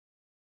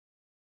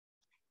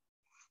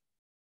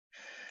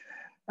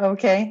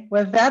Okay,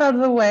 with that out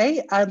of the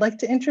way, I'd like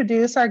to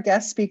introduce our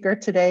guest speaker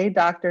today,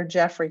 Dr.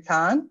 Jeffrey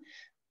Kahn.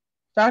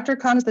 Dr.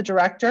 Kahn is the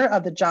director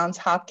of the Johns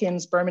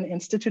Hopkins Berman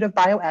Institute of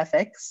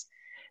Bioethics.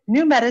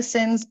 New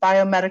medicines,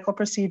 biomedical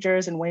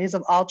procedures, and ways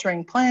of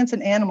altering plants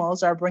and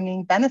animals are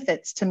bringing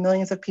benefits to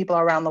millions of people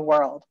around the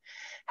world.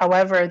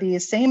 However,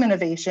 these same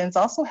innovations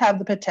also have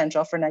the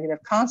potential for negative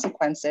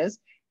consequences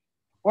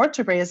or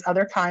to raise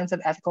other kinds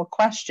of ethical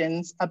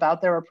questions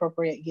about their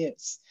appropriate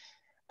use.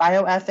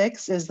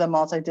 Bioethics is the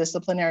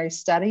multidisciplinary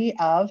study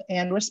of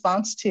and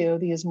response to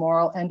these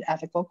moral and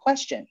ethical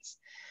questions.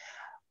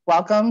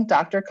 Welcome,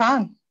 Dr.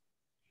 Kahn.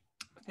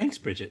 Thanks,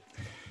 Bridget.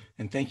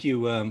 And thank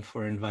you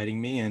for inviting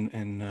me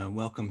and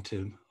welcome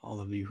to all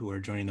of you who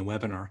are joining the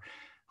webinar.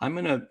 I'm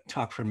going to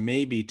talk for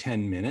maybe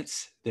 10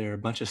 minutes. There are a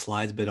bunch of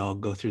slides, but I'll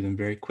go through them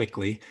very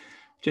quickly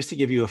just to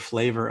give you a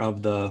flavor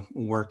of the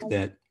work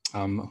that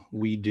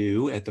we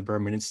do at the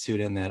Berman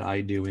Institute and that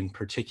I do in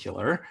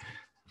particular.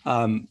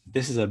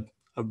 This is a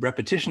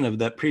repetition of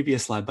that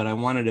previous slide, but I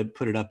wanted to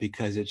put it up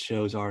because it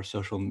shows our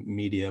social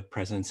media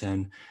presence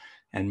and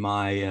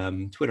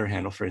my Twitter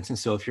handle, for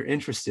instance. So if you're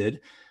interested,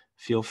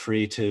 feel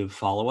free to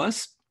follow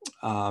us.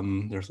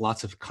 There's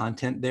lots of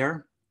content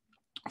there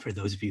for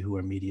those of you who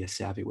are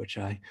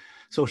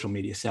social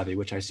media savvy,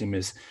 which I assume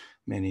is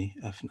many,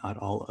 if not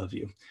all of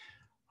you.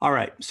 All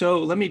right, so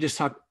let me just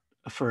talk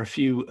for a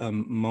few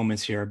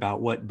moments here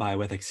about what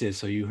bioethics is.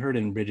 So you heard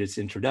in Bridget's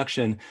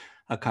introduction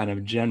a kind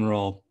of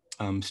general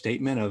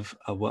statement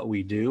of what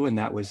we do, and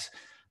that was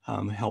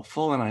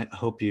helpful, and I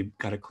hope you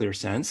got a clear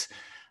sense.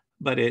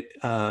 But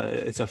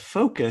it's a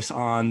focus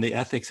on the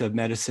ethics of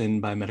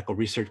medicine, biomedical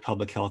research,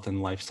 public health,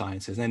 and life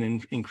sciences,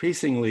 and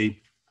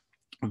increasingly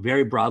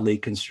very broadly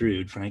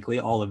construed,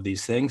 frankly, all of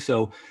these things.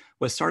 So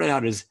what started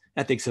out as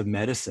ethics of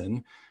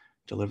medicine,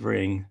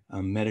 delivering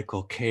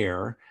medical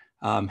care,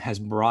 has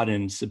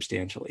broadened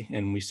substantially.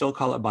 And we still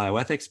call it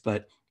bioethics,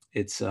 but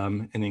it's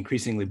an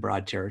increasingly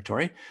broad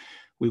territory.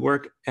 We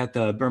work at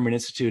the Berman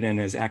Institute and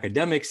as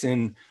academics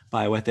in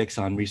bioethics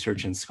on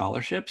research and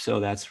scholarship. So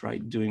that's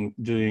right,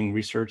 doing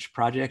research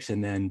projects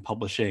and then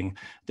publishing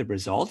the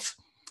results.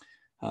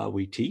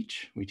 We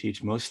teach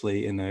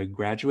mostly in the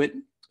graduate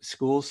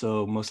school,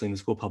 so mostly in the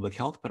School of Public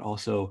Health, but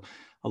also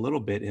a little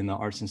bit in the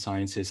arts and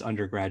sciences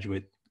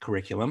undergraduate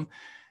curriculum.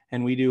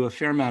 And we do a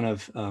fair amount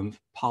of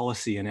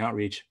policy and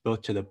outreach,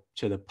 both to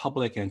the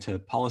public and to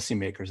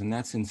policymakers. And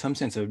that's in some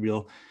sense a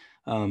real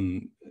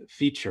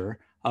feature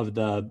of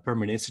the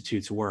Berman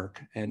Institute's work,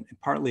 and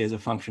partly as a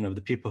function of the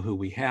people who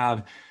we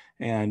have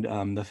and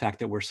the fact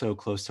that we're so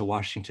close to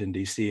Washington,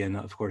 D.C., and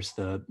of course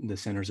the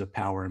centers of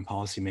power and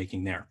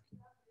policymaking there.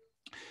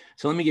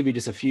 So let me give you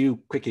just a few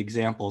quick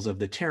examples of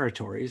the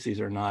territories. These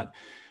are not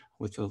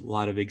with a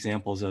lot of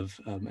examples of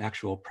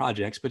actual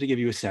projects, but to give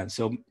you a sense.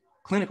 So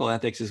clinical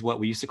ethics is what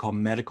we used to call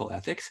medical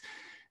ethics.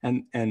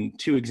 And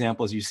two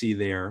examples you see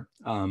there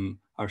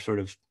are sort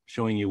of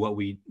showing you what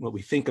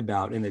we think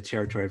about in the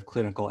territory of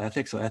clinical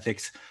ethics. So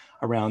ethics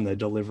around the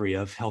delivery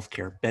of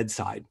healthcare,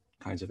 bedside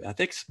kinds of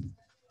ethics.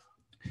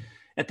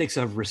 Ethics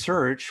of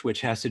research, which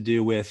has to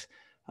do with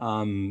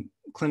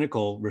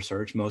clinical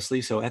research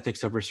mostly. So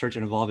ethics of research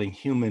involving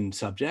human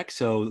subjects.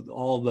 So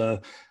all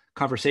the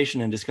conversation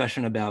and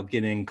discussion about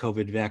getting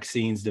COVID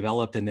vaccines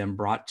developed and then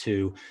brought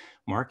to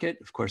market.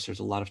 Of course, there's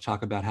a lot of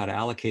talk about how to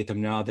allocate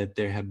them now that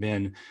they have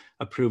been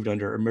approved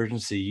under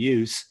emergency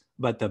use,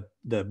 but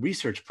the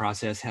research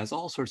process has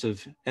all sorts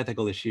of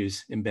ethical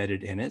issues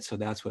embedded in it. So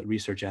that's what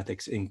research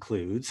ethics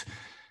includes,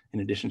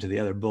 in addition to the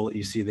other bullet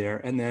you see there.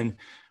 And then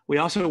we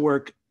also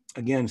work,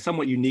 again,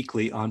 somewhat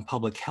uniquely on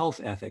public health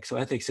ethics. So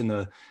ethics in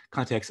the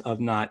context of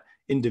not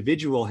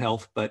individual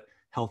health, but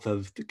health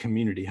of the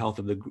community, health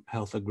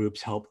of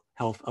groups, health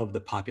of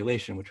the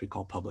population, which we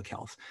call public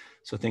health.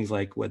 So things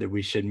like whether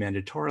we should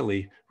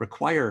mandatorily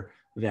require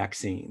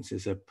vaccines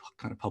is a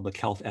kind of public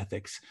health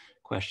ethics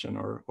question,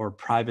 or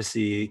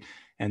privacy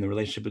and the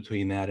relationship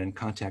between that and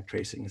contact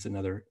tracing is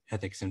another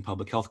ethics and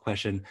public health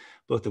question,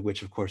 both of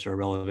which of course are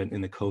relevant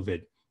in the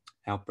COVID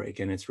outbreak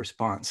and its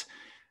response.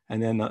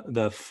 And then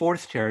the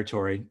fourth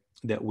territory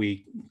that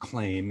we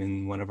claim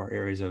in one of our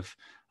areas of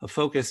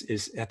focus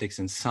is ethics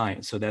in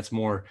science. So that's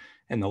more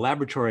in the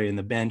laboratory and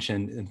the bench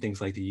and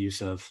things like the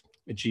use of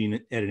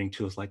gene editing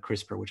tools like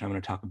CRISPR, which I'm going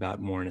to talk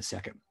about more in a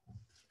second.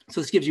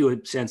 So this gives you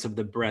a sense of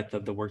the breadth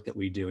of the work that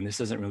we do. And this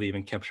doesn't really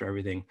even capture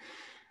everything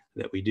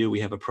that we do. We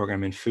have a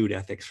program in food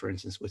ethics, for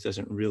instance, which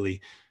doesn't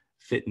really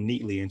fit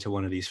neatly into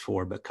one of these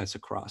four, but cuts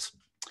across.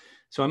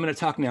 So I'm going to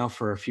talk now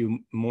for a few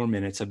more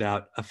minutes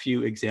about a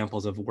few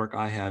examples of work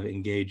I have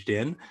engaged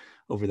in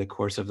over the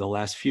course of the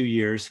last few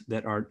years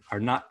that are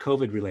not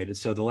COVID related.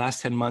 So the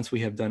last 10 months,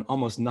 we have done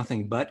almost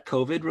nothing but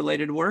COVID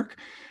related work.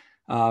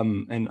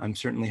 And I'm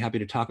certainly happy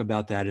to talk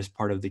about that as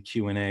part of the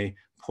Q&A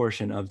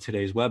portion of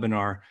today's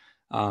webinar.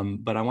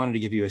 But I wanted to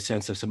give you a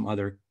sense of some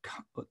other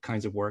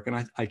kinds of work.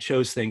 And I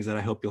chose things that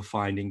I hope you'll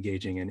find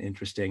engaging and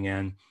interesting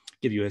and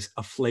give you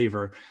a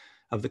flavor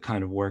of the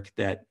kind of work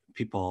that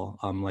people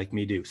like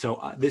me do.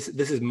 So this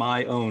is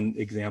my own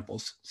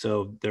examples.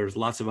 So there's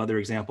lots of other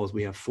examples.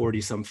 We have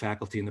 40 some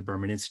faculty in the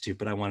Berman Institute,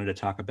 but I wanted to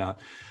talk about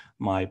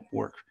my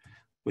work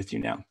with you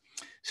now.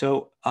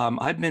 So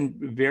I've been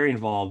very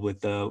involved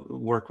with the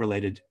work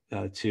related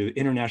to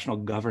international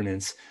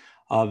governance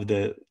of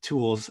the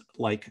tools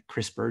like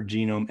CRISPR,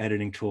 genome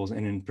editing tools,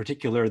 and in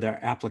particular,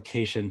 their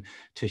application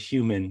to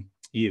human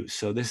use.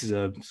 So this is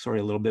a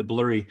little bit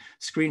blurry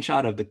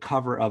screenshot of the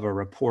cover of a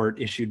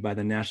report issued by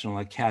the National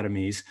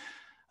Academies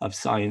of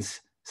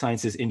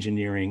Sciences,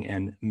 Engineering,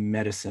 and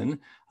Medicine,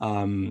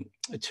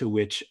 to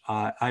which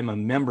I'm a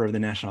member of the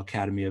National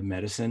Academy of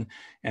Medicine,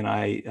 and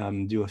I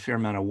do a fair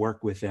amount of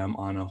work with them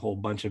on a whole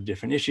bunch of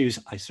different issues.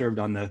 I served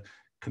on the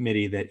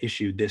committee that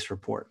issued this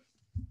report.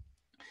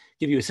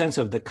 Give you a sense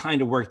of the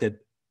kind of work that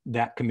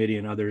that committee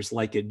and others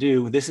like it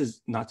do. This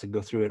is not to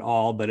go through it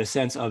all, but a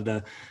sense of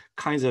the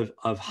kinds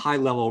of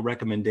high-level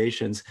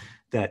recommendations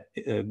that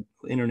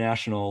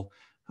international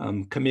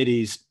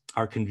committees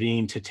are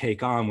convened to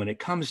take on when it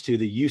comes to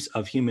the use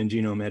of human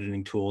genome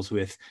editing tools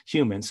with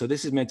humans. So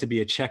this is meant to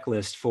be a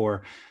checklist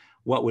for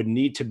what would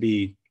need to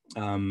be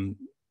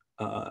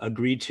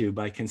agreed to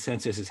by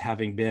consensus as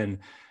having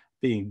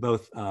being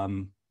both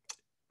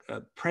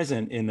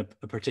present in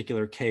a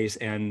particular case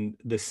and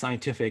the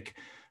scientific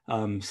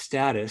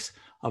status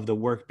of the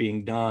work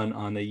being done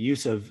on the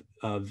use of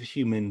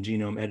human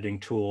genome editing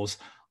tools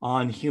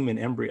on human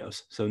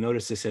embryos. So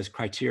notice this says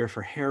criteria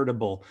for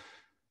heritable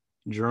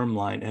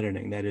germline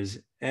editing, that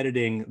is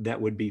editing that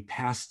would be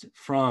passed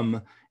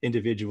from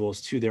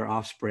individuals to their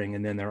offspring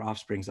and then their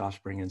offspring's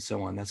offspring and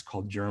so on. That's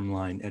called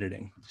germline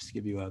editing, just to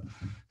give you a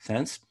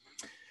sense.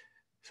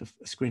 So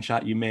a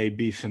screenshot you may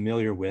be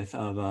familiar with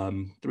of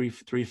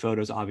three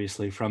photos,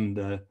 obviously, from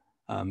the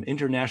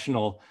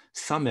International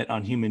Summit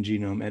on Human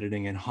Genome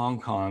Editing in Hong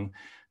Kong.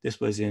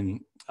 This was in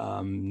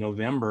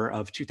November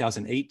of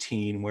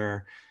 2018,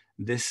 where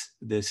this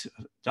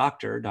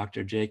doctor,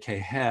 Dr. J.K.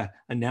 He,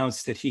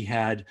 announced that he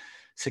had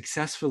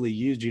successfully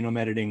used genome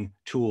editing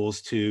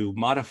tools to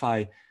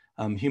modify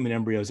human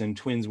embryos, and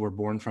twins were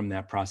born from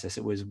that process.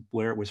 It was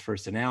where it was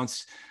first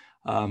announced.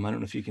 I don't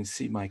know if you can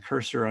see my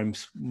cursor. I'm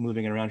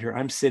moving it around here.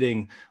 I'm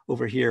sitting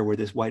over here where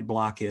this white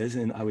block is,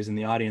 and I was in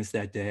the audience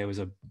that day. I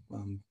was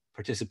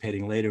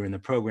participating later in the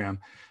program.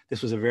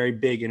 This was a very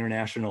big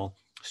international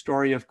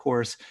story, of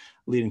course,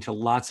 leading to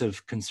lots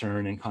of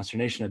concern and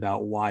consternation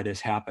about why this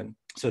happened.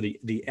 So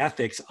the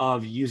ethics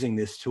of using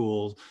this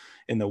tool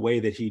in the way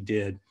that he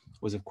did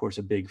was, of course,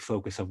 a big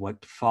focus of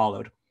what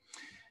followed.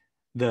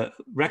 The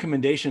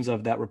recommendations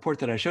of that report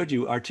that I showed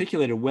you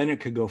articulated when it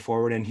could go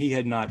forward, and he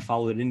had not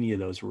followed any of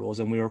those rules.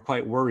 And we were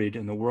quite worried,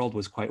 and the world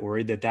was quite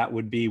worried, that that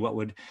would be what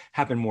would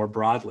happen more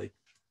broadly.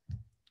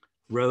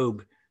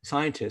 Rogue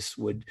scientists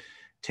would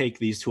take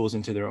these tools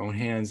into their own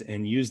hands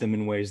and use them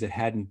in ways that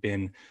hadn't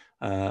been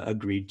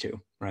agreed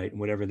to, right?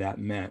 Whatever that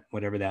meant,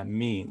 whatever that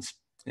means.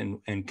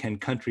 And can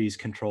countries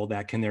control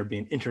that? Can there be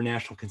an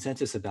international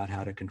consensus about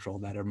how to control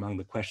that? Are among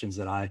the questions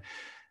that I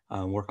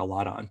work a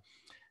lot on.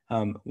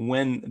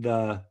 When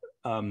the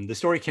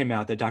story came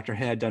out that Dr.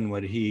 He had done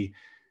what he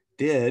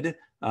did,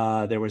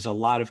 there was a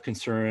lot of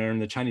concern.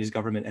 The Chinese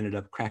government ended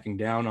up cracking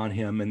down on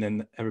him, and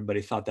then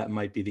everybody thought that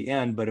might be the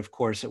end, but of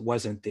course it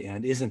wasn't the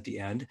end, isn't the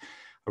end.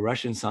 A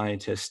Russian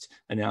scientist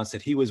announced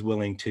that he was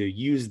willing to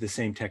use the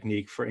same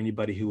technique for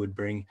anybody who would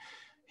bring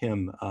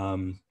him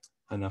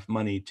enough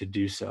money to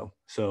do so.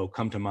 So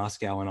come to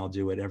Moscow and I'll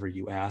do whatever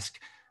you ask.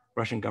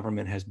 Russian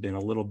government has been a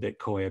little bit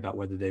coy about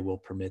whether they will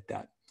permit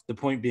that. The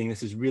point being,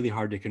 this is really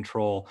hard to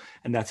control,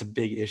 and that's a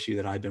big issue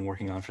that I've been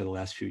working on for the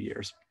last few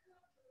years.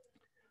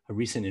 A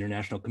recent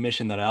international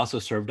commission that I also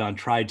served on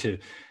tried to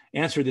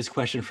answer this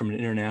question from an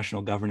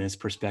international governance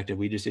perspective.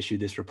 We just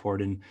issued this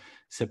report in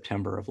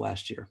September of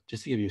last year,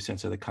 just to give you a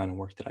sense of the kind of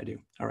work that I do.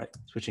 All right,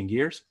 switching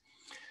gears.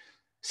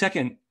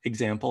 Second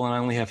example, and I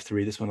only have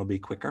three, this one will be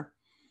quicker.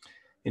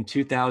 In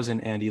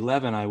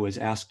 2011, I was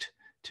asked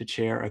to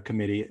chair a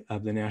committee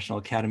of the National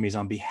Academies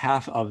on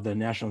behalf of the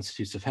National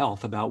Institutes of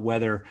Health about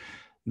whether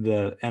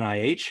the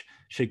NIH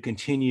should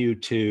continue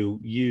to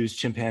use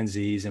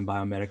chimpanzees in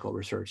biomedical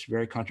research.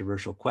 Very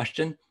controversial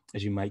question,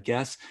 as you might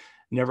guess.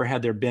 Never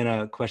had there been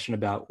a question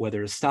about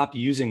whether to stop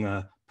using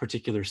a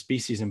particular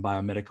species in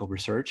biomedical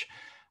research.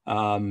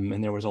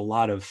 And there was a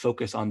lot of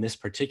focus on this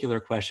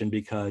particular question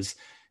because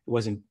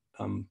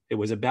it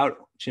was about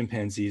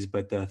chimpanzees,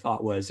 but the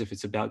thought was, if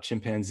it's about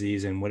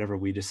chimpanzees and whatever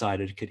we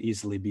decided,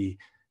 the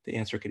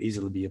answer could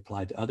easily be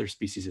applied to other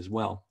species as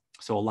well.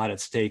 So a lot at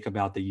stake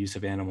about the use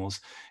of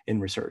animals in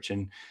research,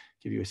 and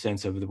give you a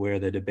sense of where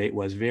the debate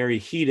was. Very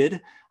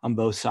heated on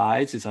both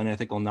sides. It's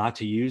unethical not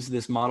to use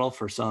this model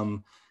for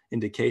some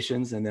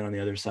indications. And then on the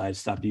other side,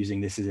 stop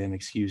using this as an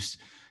excuse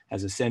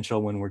as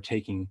essential when we're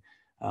taking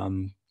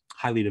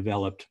highly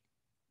developed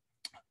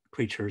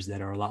creatures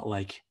that are a lot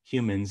like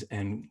humans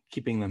and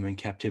keeping them in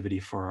captivity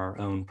for our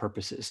own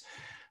purposes.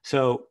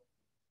 So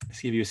let's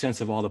give you a sense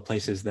of all the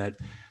places that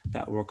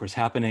work was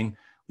happening.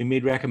 We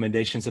made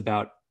recommendations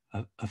about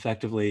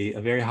effectively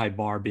a very high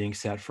bar being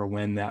set for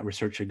when that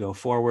research should go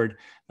forward.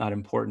 Not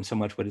important so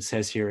much what it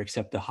says here,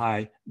 except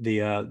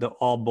the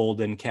all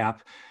bold and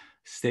cap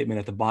statement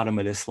at the bottom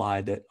of this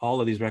slide that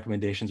all of these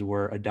recommendations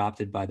were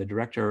adopted by the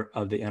director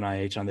of the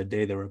NIH on the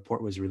day the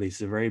report was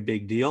released. It's a very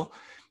big deal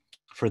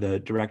for the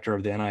director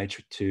of the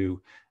NIH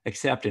to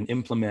accept and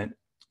implement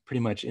pretty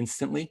much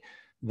instantly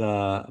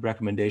the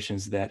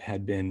recommendations that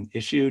had been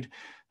issued.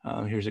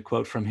 Here's a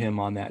quote from him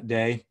on that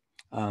day.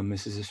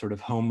 This is a sort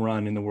of home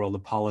run in the world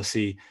of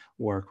policy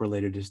work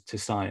related to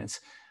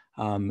science.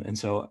 And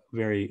so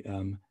very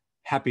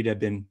happy to have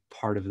been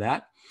part of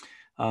that.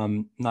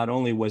 Not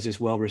only was this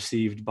well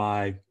received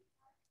by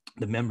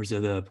the members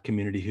of the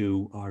community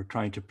who are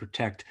trying to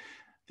protect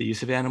the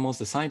use of animals,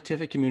 the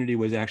scientific community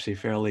was actually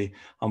fairly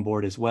on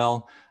board as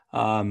well.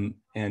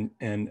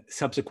 And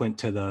subsequent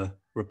to the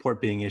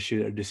report being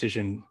issued, a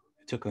decision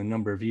took a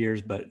number of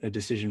years, but a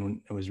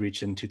decision was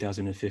reached in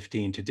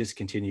 2015 to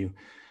discontinue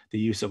the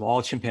use of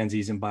all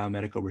chimpanzees in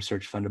biomedical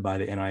research funded by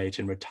the NIH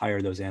and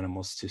retire those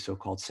animals to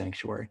so-called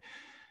sanctuary.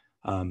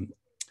 One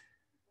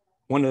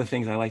of the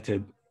things I like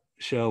to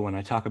show when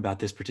I talk about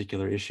this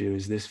particular issue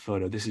is this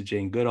photo. This is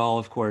Jane Goodall,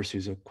 of course,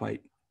 who's a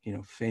quite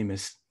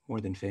famous,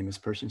 more than famous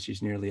person.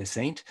 She's nearly a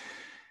saint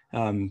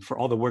for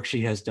all the work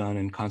she has done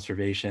in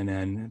conservation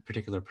and in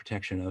particular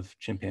protection of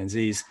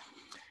chimpanzees.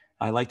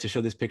 I like to show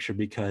this picture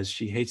because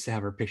she hates to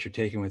have her picture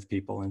taken with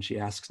people and she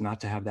asks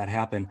not to have that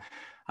happen.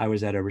 I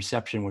was at a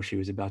reception where she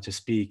was about to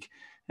speak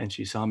and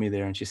she saw me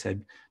there and she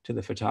said to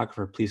the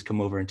photographer, please come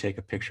over and take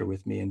a picture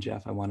with me and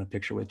Jeff. I want a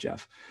picture with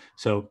Jeff.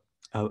 So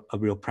a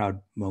real proud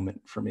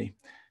moment for me.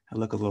 I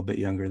look a little bit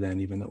younger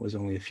then, even though it was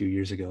only a few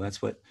years ago.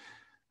 That's what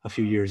a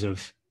few years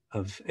of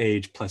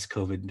age plus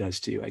COVID does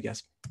to you, I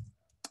guess.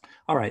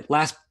 All right,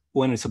 last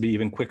one, this will be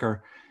even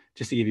quicker,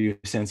 just to give you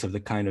a sense of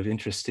the kind of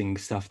interesting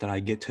stuff that I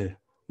get to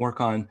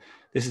work on.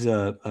 This is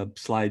a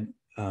slide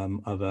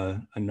of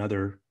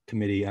another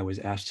committee I was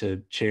asked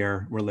to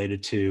chair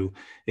related to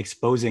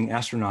exposing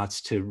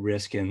astronauts to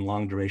risk in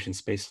long duration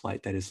space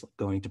flight, that is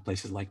going to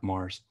places like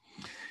Mars.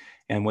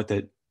 And what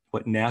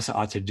NASA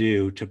ought to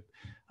do to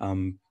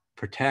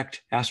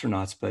protect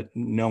astronauts, but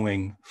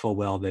knowing full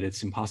well that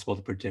it's impossible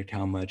to predict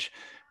how much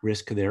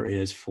risk there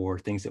is for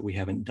things that we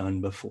haven't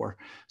done before.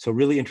 So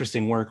really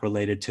interesting work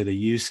related to the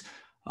use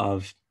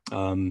of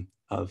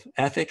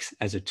ethics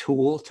as a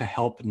tool to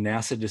help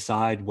NASA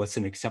decide what's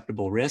an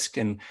acceptable risk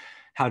and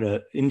how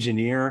to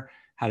engineer,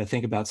 how to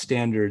think about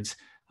standards,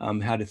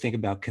 how to think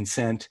about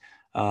consent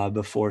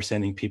before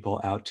sending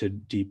people out to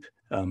deep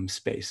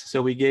space.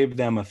 So we gave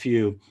them a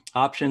few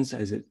options,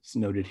 as it's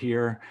noted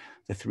here,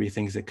 the 3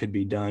 things that could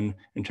be done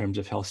in terms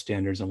of health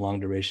standards and long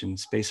duration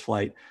space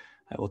flight.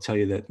 I will tell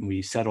you that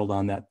we settled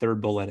on that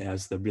 3rd bullet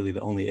as really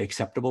the only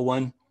acceptable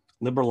one.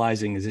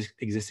 Liberalizing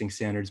existing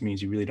standards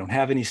means you really don't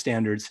have any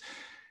standards.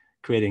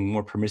 Creating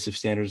more permissive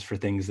standards for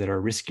things that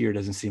are riskier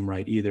doesn't seem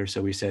right either.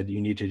 So we said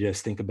you need to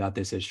just think about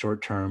this as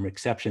short-term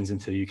exceptions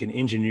until you can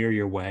engineer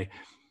your way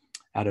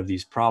out of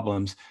these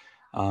problems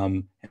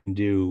and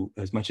do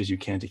as much as you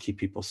can to keep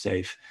people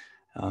safe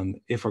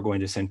if we're going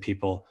to send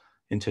people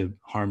into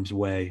harm's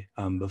way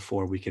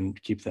before we can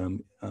keep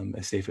them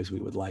as safe as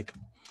we would like.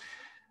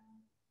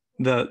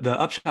 The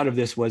upshot of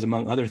this was,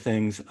 among other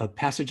things, a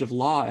passage of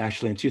law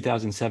actually in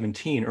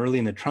 2017, early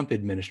in the Trump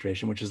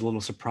administration, which is a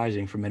little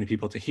surprising for many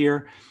people to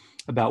hear,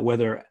 about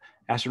whether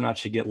astronauts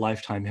should get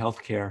lifetime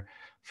health care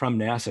from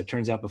NASA.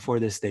 Turns out before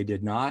this, they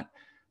did not.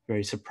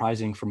 Very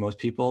surprising for most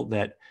people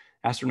that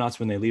astronauts,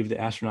 when they leave the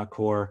astronaut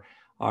corps,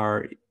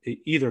 are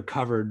either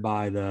covered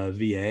by the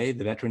VA,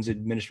 the Veterans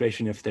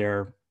Administration, if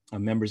they're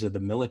members of the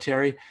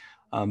military,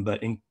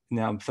 but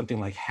now something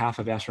like half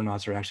of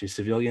astronauts are actually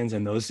civilians,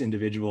 and those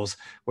individuals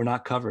were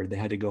not covered. They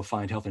had to go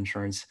find health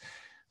insurance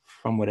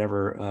from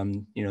whatever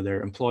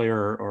their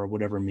employer or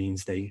whatever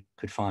means they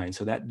could find.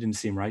 So that didn't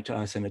seem right to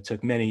us, and it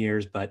took many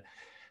years, but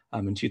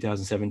in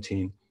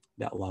 2017,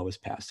 that law was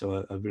passed.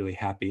 So a really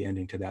happy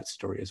ending to that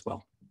story as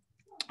well.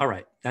 All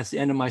right, that's the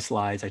end of my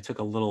slides. I took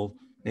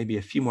maybe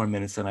a few more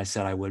minutes than I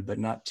said I would, but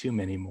not too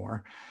many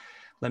more.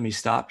 Let me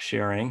stop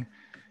sharing.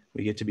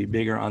 We get to be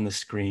bigger on the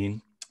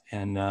screen.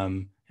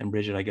 And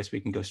Bridget, I guess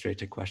we can go straight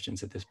to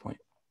questions at this point.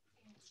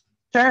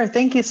 Sure,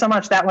 thank you so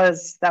much. That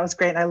was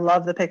great. I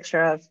love the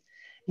picture of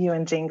you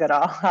and Jane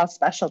Goodall, how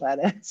special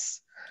that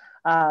is.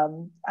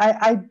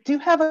 I do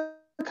have a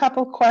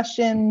couple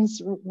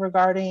questions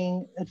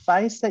regarding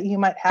advice that you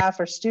might have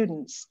for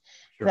students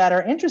that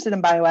are interested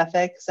in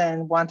bioethics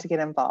and want to get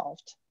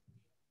involved.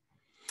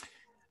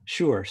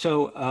 Sure.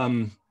 So,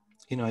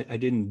 I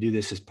didn't do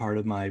this as part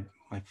of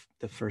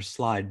the first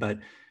slide, but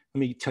let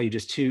me tell you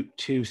just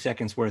two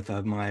seconds worth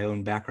of my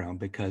own background,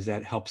 because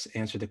that helps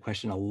answer the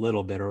question a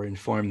little bit or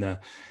inform the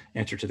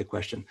answer to the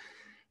question.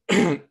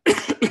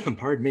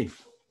 Pardon me.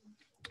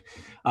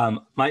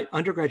 My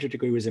undergraduate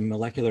degree was in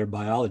molecular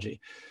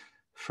biology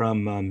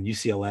from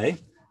UCLA.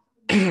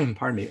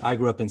 Pardon me. I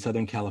grew up in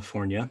Southern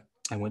California.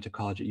 I went to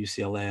college at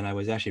UCLA, and I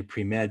was actually a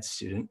pre-med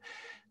student,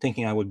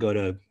 thinking I would go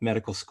to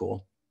medical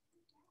school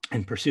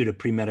and pursued a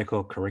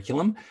pre-medical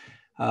curriculum.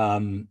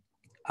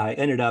 I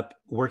ended up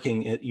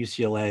working at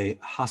UCLA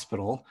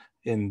Hospital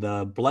in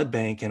the blood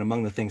bank. And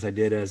among the things I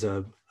did as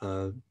a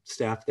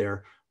staff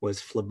there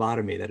was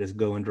phlebotomy, that is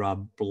go and draw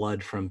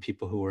blood from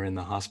people who were in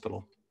the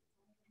hospital.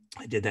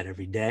 I did that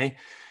every day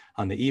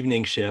on the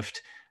evening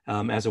shift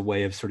as a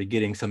way of sort of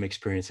getting some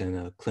experience in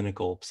a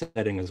clinical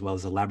setting, as well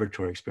as the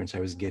laboratory experience I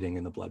was getting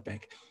in the blood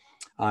bank.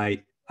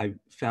 I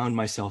found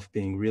myself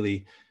being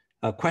really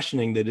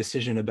questioning the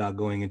decision about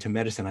going into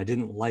medicine. I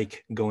didn't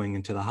like going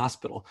into the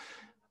hospital.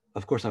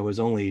 Of course, I was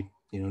only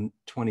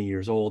 20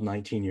 years old,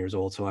 19 years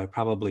old, so I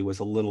probably was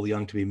a little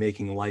young to be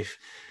making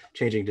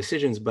life-changing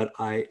decisions, but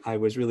I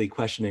was really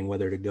questioning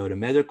whether to go to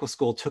medical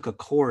school. Took a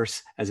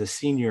course as a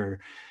senior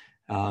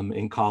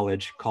in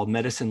college called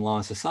Medicine, Law,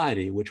 and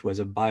Society, which was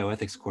a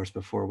bioethics course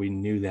before we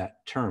knew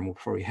that term,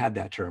 before we had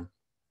that term,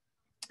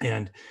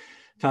 and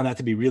found that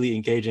to be really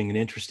engaging and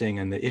interesting,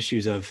 and the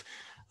issues of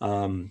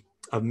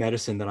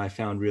medicine that I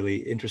found really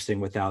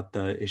interesting without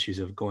the issues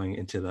of going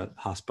into the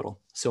hospital.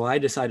 So I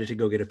decided to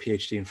go get a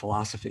PhD in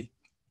philosophy,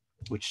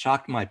 which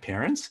shocked my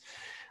parents.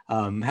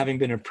 Having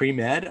been a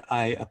pre-med,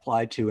 I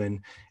applied to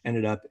and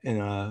ended up in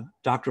a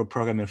doctoral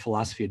program in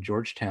philosophy at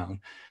Georgetown,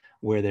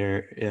 where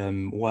there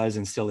was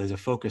and still is a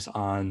focus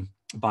on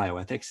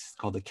bioethics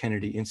called the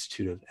Kennedy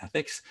Institute of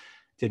Ethics.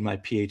 Did my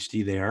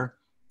PhD there,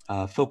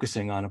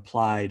 focusing on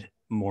applied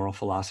moral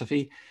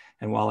philosophy.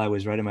 And while I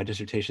was writing my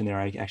dissertation there,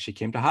 I actually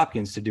came to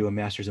Hopkins to do a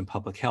master's in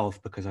public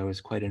health because I was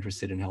quite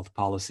interested in health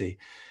policy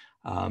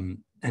and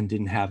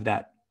didn't have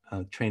that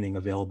training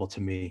available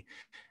to me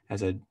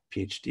as a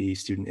PhD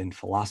student in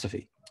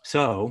philosophy.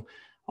 So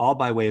all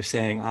by way of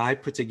saying, I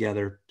put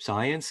together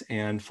science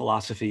and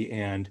philosophy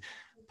and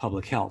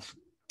public health.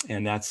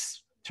 And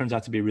that's turns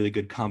out to be a really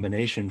good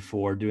combination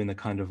for doing the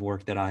kind of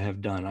work that I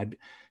have done. I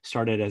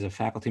started as a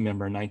faculty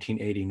member in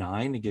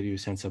 1989, to give you a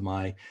sense of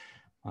my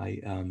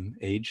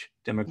age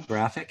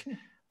demographic.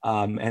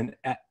 And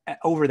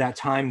over that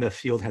time, the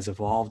field has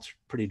evolved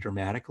pretty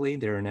dramatically.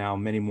 There are now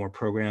many more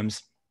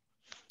programs,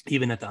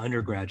 even at the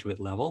undergraduate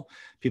level.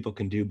 People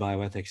can do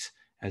bioethics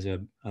as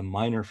a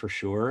minor for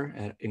sure,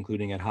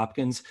 including at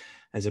Hopkins,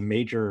 as a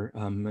major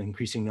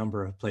increasing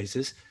number of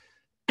places.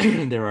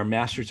 There are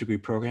master's degree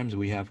programs.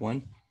 We have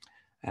one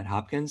at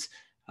Hopkins,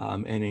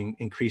 and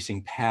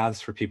increasing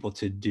paths for people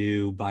to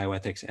do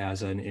bioethics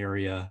as an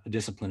area, a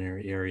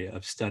disciplinary area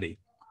of study.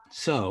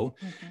 So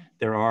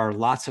there are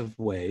lots of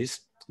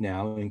ways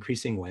now,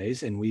 increasing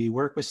ways, and we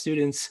work with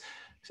students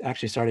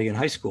actually starting in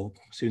high school.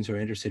 Students who are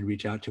interested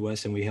reach out to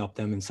us and we help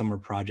them in summer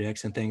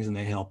projects and things, and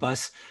they help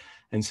us.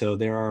 And so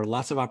there are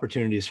lots of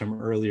opportunities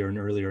from earlier and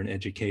earlier in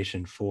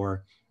education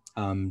for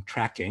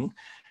tracking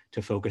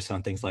to focus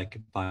on things like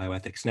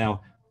bioethics.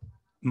 Now,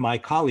 my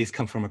colleagues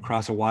come from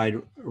across a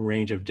wide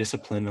range of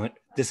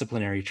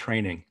disciplinary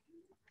training.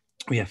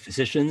 We have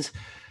physicians,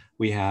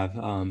 we have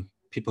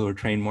people who are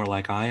trained more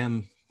like I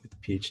am, with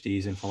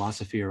PhDs in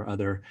philosophy or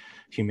other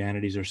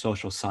humanities or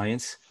social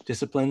science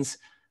disciplines,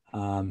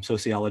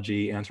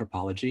 sociology,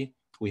 anthropology.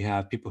 We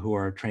have people who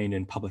are trained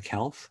in public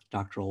health,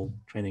 doctoral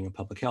training in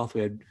public health.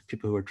 We had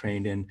people who are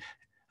trained in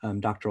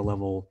doctoral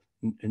level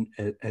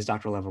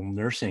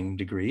nursing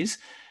degrees.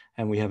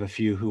 And we have a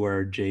few who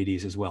are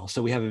JDs as well.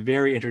 So we have a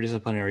very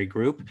interdisciplinary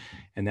group,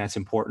 and that's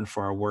important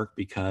for our work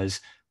because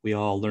we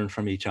all learn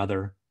from each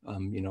other,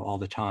 all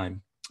the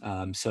time.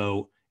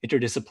 So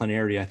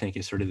interdisciplinarity, I think,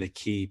 is sort of the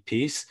key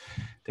piece.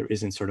 There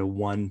isn't sort of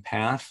one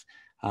path,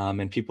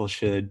 and people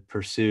should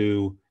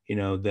pursue,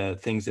 the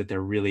things that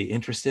they're really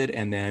interested,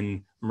 and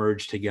then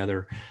merge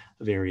together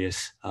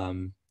various,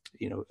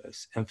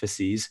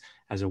 emphases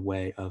as a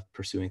way of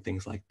pursuing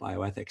things like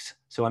bioethics.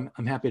 So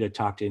I'm happy to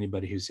talk to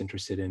anybody who's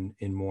interested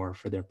in more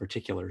for their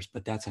particulars,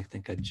 but that's, I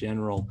think, a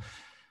general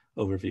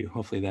overview.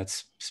 Hopefully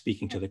that's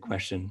speaking to the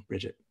question,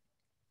 Bridget.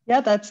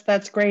 Yeah,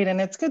 that's great. And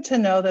it's good to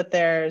know that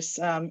there's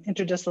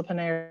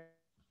interdisciplinary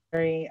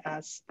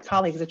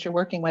colleagues that you're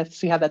working with,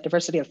 so you have that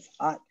diversity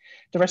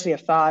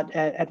of thought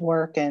at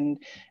work, and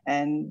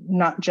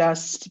not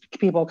just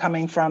people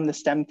coming from the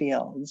STEM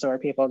fields or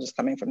people just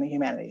coming from the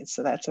humanities.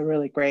 So that's a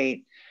really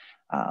great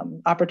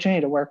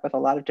opportunity to work with a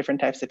lot of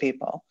different types of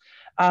people.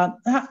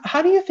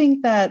 How do you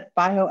think that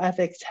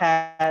bioethics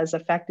has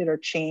affected or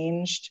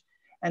changed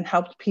and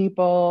helped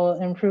people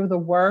improve the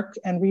work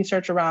and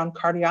research around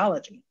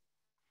cardiology?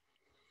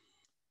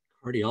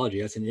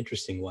 Cardiology, that's an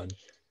interesting one.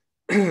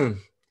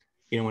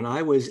 When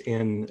I was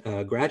in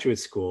graduate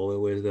school, it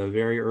was the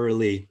very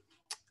early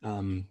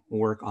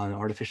work on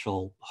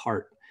artificial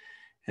heart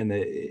and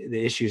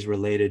the issues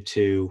related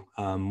to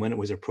when it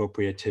was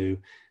appropriate to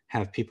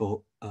have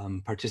people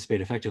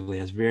participate effectively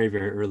as very,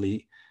 very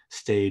early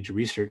stage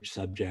research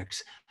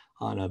subjects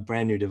on a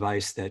brand new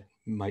device that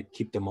might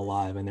keep them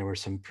alive. And there were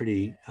some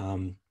pretty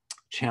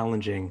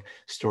challenging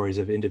stories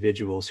of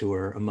individuals who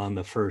were among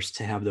the first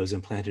to have those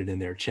implanted in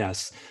their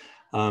chests.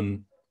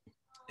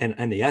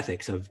 And the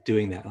ethics of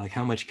doing that, like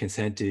how much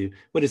consent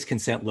what does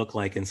consent look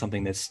like in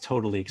something that's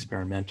totally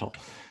experimental,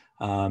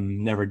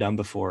 never done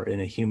before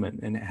in a human,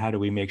 and how do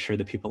we make sure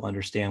that people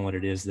understand what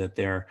it is that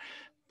they're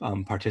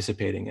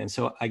participating in?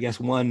 So I guess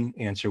one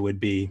answer would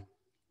be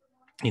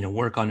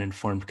work on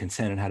informed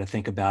consent and how to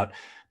think about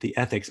the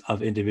ethics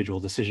of individual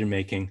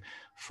decision-making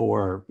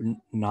for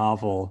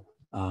novel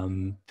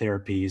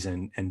therapies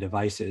and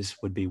devices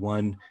would be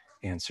one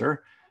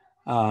answer.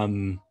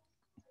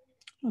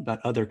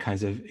 About other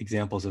kinds of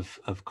examples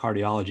of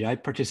cardiology, I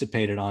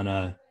participated on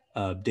a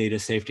data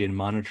safety and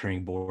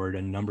monitoring board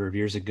a number of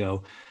years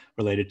ago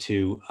related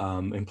to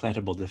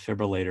implantable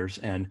defibrillators,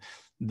 and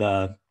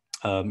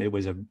it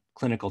was a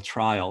clinical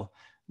trial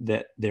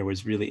that there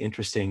was really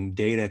interesting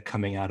data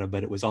coming out of,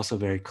 but it was also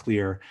very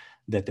clear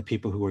that the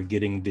people who were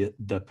getting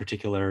the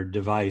particular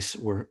device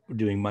were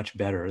doing much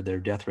better. Their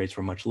death rates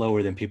were much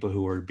lower than people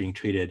who were being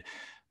treated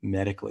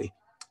medically,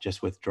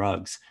 just with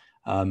drugs.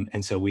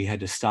 And so we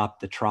had to stop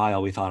the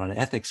trial, we thought, on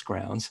ethics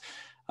grounds,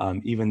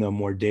 even though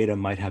more data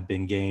might have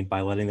been gained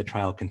by letting the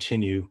trial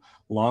continue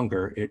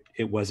longer.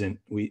 It wasn't,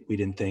 we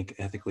didn't think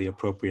ethically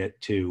appropriate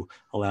to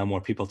allow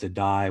more people to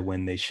die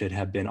when they should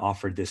have been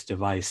offered this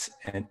device,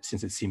 and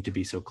since it seemed to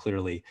be so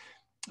clearly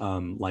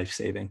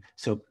life-saving.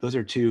 So those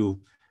are two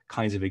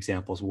kinds of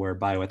examples where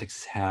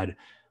bioethics had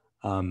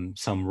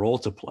some role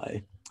to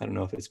play. I don't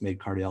know if it's made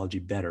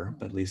cardiology better,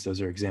 but at least those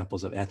are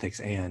examples of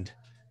ethics and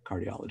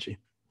cardiology.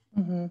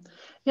 Mm-hmm.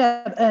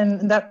 Yeah,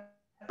 and that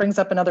brings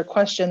up another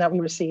question that we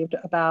received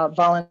about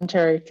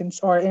voluntary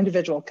or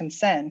individual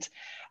consent.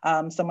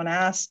 Someone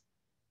asked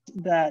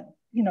that,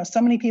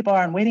 so many people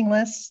are on waiting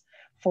lists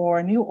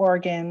for new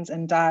organs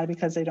and die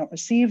because they don't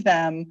receive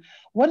them.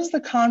 What is the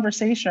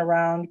conversation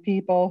around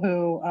people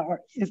who,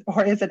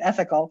 or is it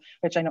ethical,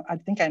 which I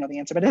think I know the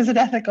answer, but is it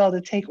ethical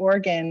to take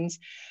organs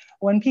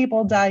when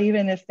people die,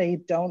 even if they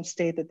don't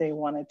state that they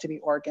wanted to be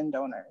organ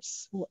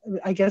donors?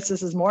 I guess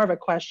this is more of a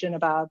question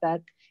about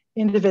that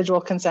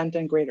individual consent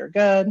and greater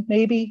good,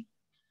 maybe?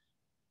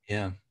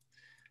 Yeah.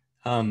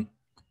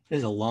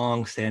 There's a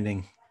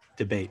long-standing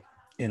debate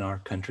in our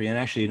country and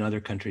actually in other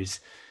countries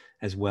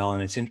as well.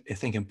 And it's, I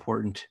think,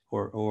 important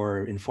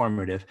or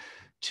informative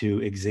to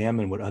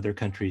examine what other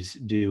countries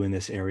do in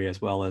this area,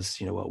 as well as,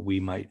 what we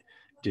might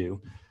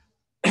do.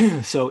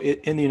 So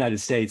in the United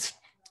States,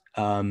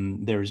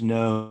 there's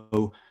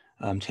no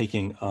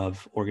taking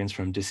of organs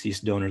from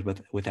deceased donors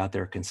without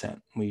their consent.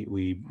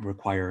 We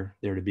require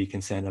there to be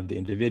consent of the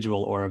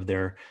individual or of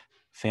their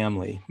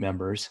family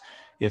members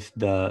if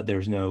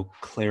there's no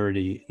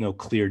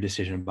clear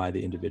decision by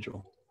the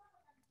individual.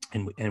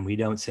 And we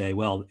don't say,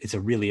 well, it's a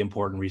really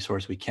important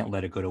resource, we can't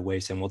let it go to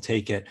waste, and we'll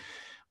take it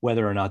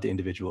whether or not the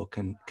individual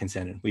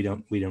consented.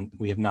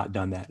 We have not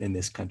done that in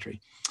this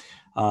country.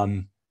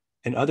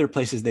 In other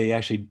places, they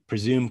actually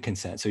presume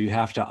consent, so you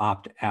have to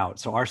opt out.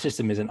 So our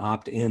system is an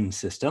opt-in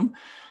system.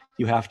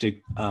 You have to,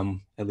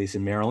 at least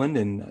in Maryland,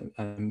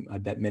 and I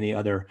bet many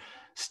other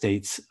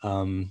states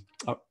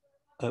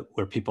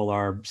where people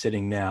are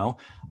sitting now,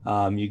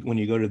 when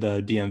you go to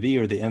the DMV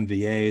or the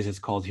MVA, as it's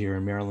called here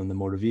in Maryland, the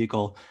Motor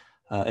Vehicle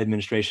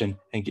Administration,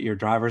 and get your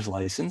driver's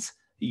license,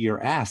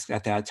 you're asked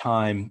at that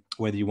time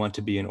whether you want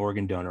to be an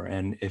organ donor.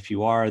 And if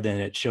you are, then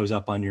it shows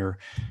up on your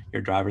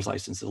driver's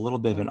license. It's a little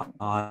bit of an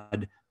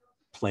odd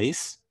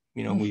place,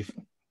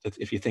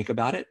 if you think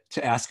about it,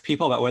 to ask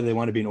people about whether they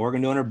want to be an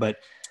organ donor, but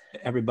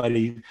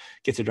everybody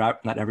gets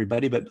not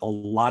everybody, but a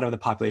lot of the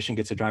population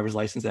gets a driver's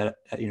license at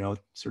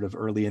sort of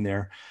early in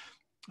their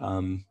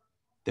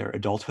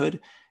adulthood.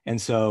 And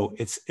so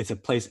it's a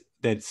place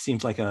that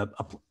seems like a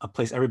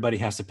place everybody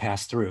has to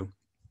pass through.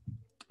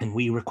 And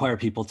we require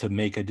people to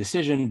make a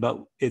decision,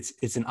 but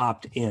it's an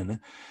opt-in.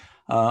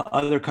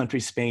 Other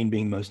countries, Spain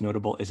being most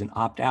notable, is an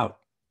opt-out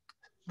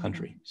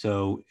country.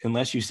 So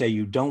unless you say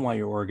you don't want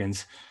your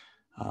organs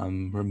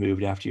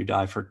removed after you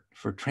die for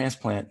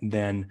transplant,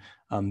 then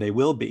they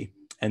will be.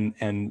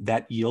 And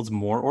that yields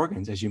more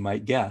organs, as you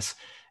might guess.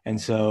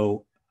 And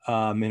so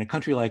in a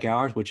country like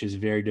ours, which is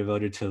very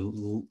devoted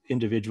to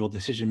individual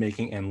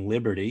decision-making and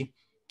liberty,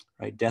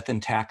 right? Death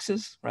and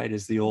taxes, right,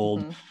 is the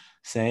old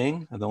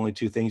saying, the only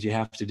two things you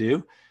have to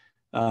do,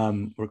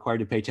 required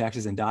to pay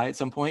taxes and die at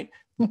some point.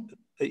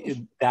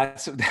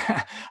 That's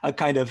a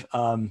kind of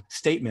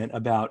statement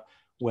about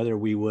whether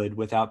we would,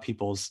 without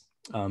people's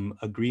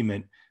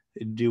agreement,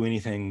 do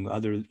anything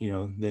other,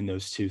 than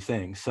those two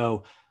things.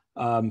 So,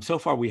 so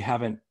far we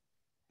haven't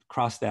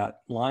crossed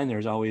that line.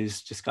 There's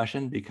always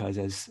discussion because,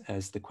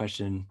 as the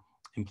question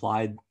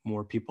implied,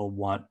 more people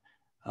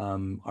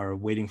are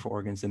waiting for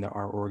organs than there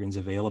are organs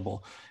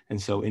available.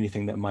 And so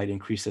anything that might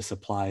increase the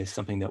supply is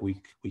something that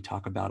we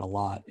talk about a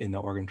lot in the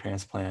organ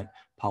transplant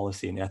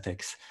policy and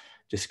ethics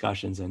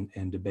discussions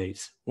and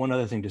debates. One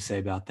other thing to say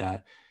about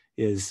that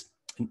is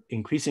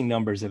increasing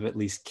numbers of at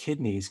least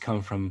kidneys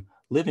come from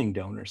living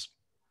donors.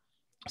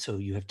 So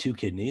you have two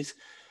kidneys.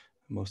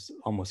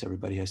 Almost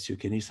everybody has two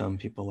kidneys. Some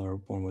people are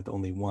born with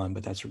only one,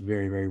 but that's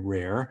very, very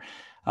rare.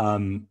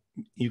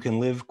 You can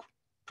live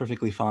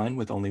perfectly fine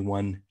with only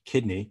one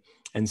kidney.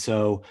 And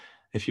so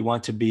if you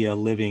want to be a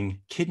living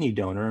kidney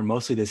donor, and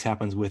mostly this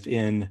happens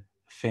within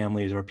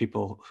families or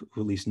people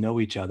who at least know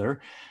each other,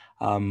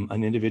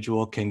 an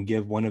individual can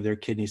give one of their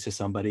kidneys to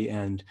somebody,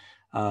 and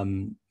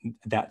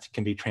that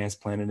can be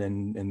transplanted,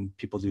 and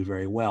people do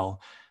very well.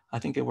 I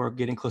think that we're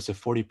getting close to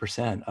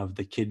 40% of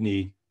the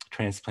kidney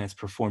transplants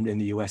performed in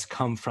the US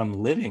come from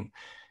living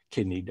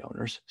kidney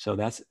donors. So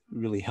that's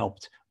really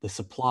helped the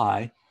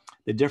supply.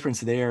 The difference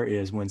there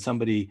is when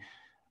somebody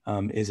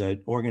is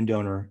an organ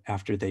donor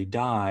after they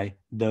die,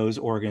 those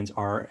organs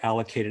are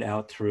allocated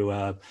out through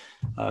a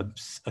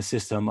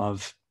system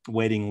of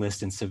waiting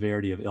list and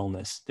severity of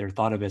illness. They're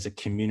thought of as a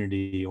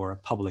community or a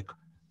public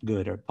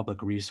good or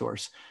public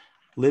resource.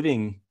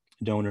 Living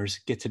donors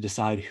get to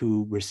decide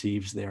who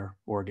receives their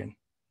organ.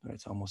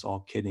 It's almost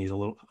all kidneys. A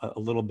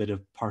little bit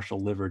of partial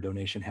liver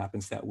donation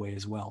happens that way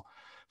as well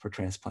for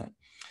transplant.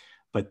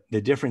 But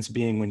the difference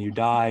being when you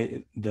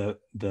die, the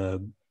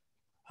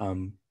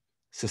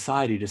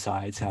society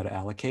decides how to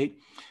allocate.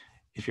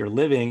 If you're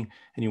living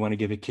and you want to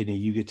give a kidney,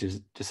 you get to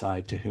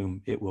decide to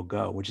whom it will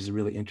go, which is a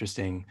really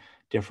interesting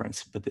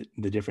difference. But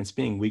the difference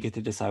being we get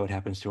to decide what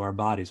happens to our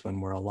bodies when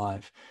we're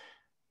alive.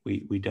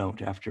 We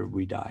don't after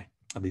we die,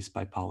 at least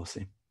by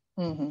policy.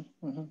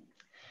 Mm-hmm, mm-hmm.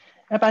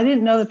 If I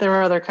didn't know that there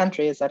were other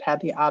countries that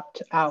had the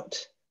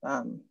opt-out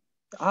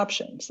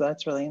option, so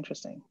that's really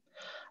interesting.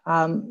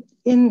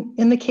 In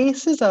the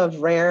cases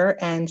of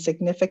rare and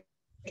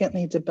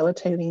significantly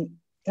debilitating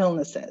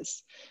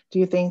illnesses, do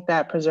you think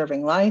that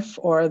preserving life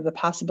or the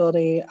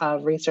possibility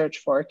of research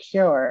for a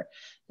cure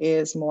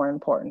is more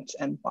important,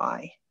 and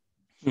why?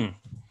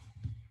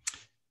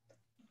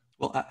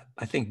 Well,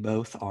 I think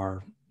both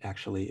are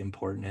actually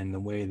important, and the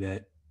way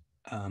that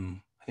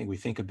I think we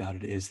think about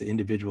it is the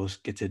individuals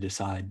get to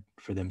decide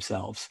for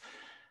themselves.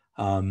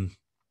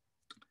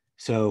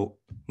 So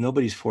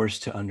nobody's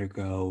forced to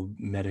undergo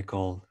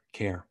medical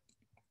care.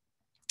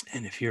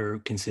 And if you're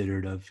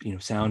considered of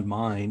sound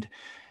mind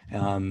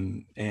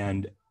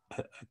and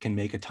can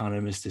make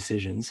autonomous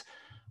decisions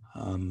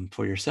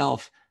for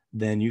yourself,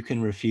 then you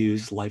can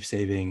refuse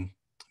life-saving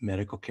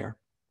medical care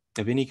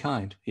of any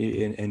kind.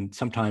 And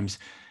sometimes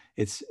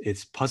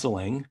it's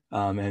puzzling,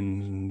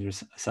 and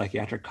there's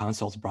psychiatric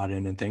consults brought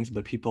in and things,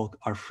 but people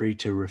are free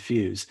to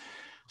refuse.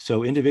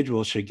 So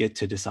individuals should get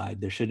to decide.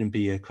 There shouldn't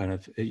be a kind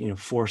of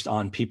forced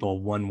on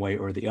people one way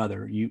or the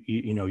other.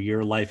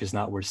 Your life is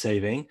not worth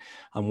saving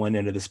on one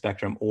end of the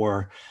spectrum,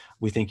 or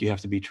we think you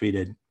have to be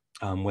treated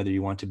whether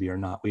you want to be or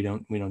not. We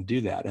don't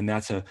do that, and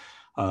that's a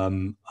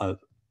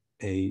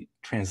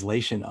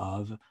translation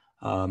of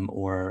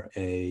or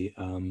a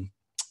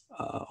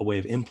way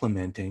of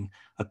implementing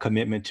a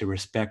commitment to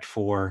respect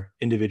for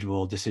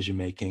individual decision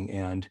making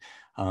and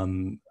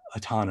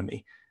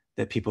autonomy,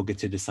 that people get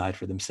to decide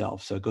for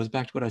themselves. So it goes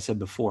back to what I said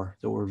before,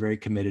 that we're very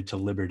committed to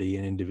liberty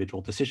and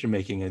individual decision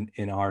making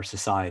in our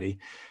society.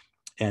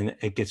 And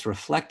it gets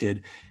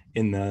reflected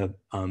in the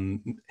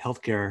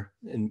healthcare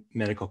and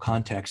medical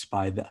context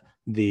by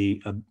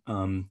the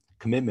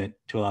commitment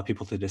to allow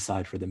people to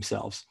decide for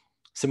themselves.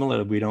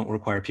 Similarly, we don't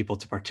require people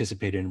to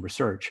participate in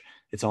research.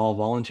 It's all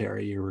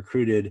voluntary. You're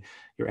recruited,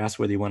 you're asked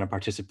whether you want to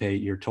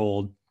participate, you're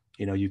told,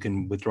 you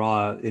can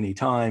withdraw any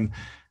time,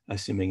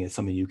 assuming it's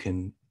something you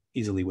can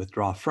easily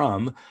withdraw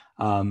from.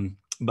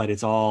 But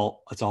it's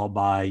all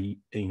by,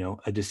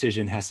 a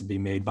decision has to be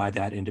made by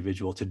that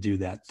individual to do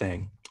that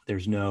thing.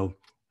 There's no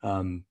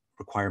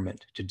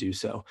requirement to do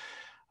so.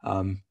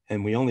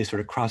 And we only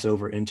sort of cross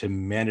over into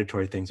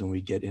mandatory things when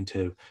we get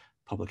into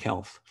public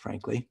health,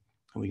 frankly.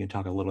 And we can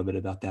talk a little bit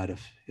about that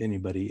if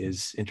anybody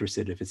is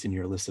interested, if it's in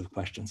your list of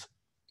questions.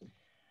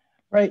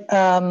 Right.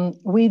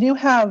 We do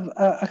have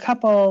a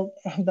couple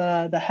of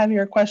the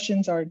heavier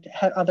questions, or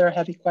other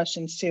heavy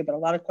questions too, but a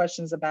lot of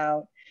questions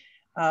about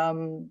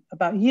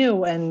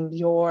you and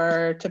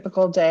your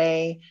typical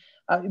day.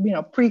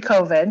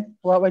 Pre-COVID,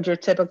 what would your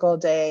typical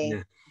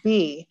day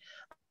be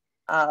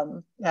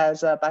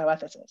as a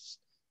bioethicist?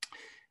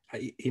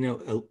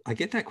 I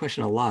get that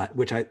question a lot,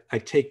 which I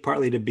take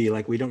partly to be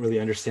like, we don't really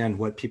understand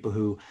what people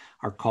who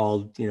are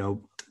called,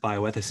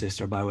 bioethicist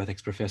or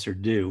bioethics professor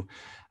do.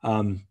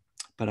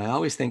 But I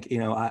always think,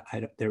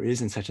 there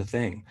isn't such a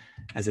thing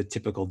as a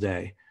typical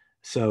day.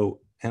 So,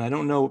 and I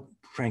don't know,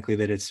 frankly,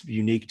 that it's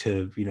unique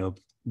to,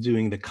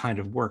 doing the kind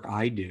of work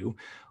I do,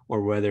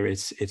 or whether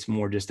it's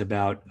more just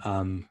about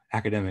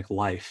academic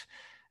life.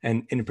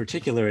 And in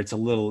particular, it's a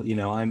little,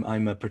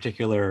 I'm a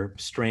particular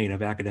strain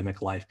of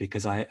academic life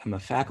because I am a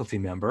faculty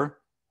member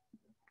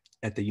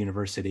at the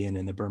university and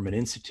in the Berman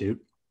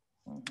Institute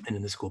and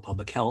in the School of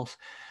Public Health,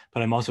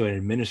 but I'm also an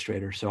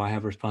administrator. So I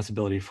have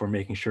responsibility for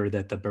making sure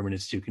that the Berman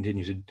Institute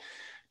continues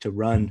to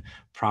run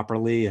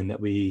properly, and that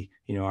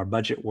our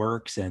budget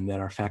works, and that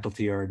our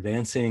faculty are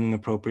advancing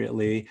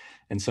appropriately,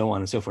 and so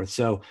on and so forth.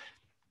 So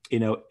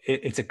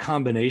it's a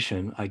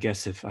combination, I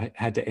guess. If I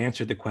had to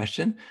answer the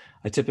question,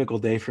 a typical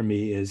day for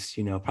me is,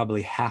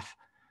 probably half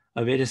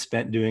of it is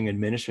spent doing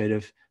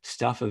administrative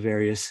stuff of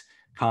various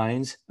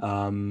kinds.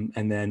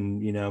 And then,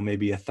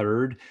 maybe a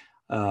third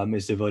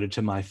is devoted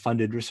to my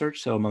funded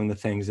research. So among the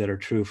things that are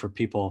true for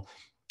people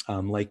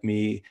like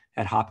me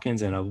at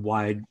Hopkins and a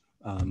wide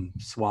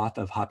swath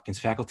of Hopkins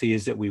faculty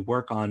is that we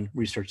work on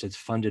research that's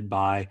funded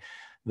by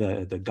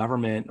the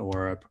government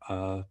or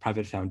a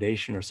private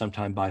foundation, or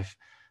sometimes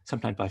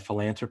by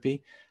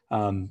philanthropy.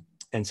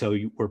 And so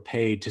we're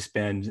paid to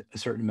spend a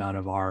certain amount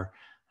of our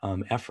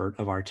effort,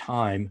 of our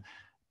time,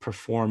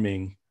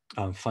 performing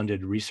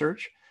funded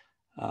research.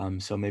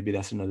 So maybe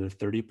that's another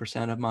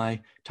 30% of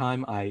my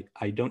time.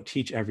 I don't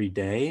teach every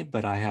day,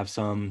 but I have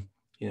some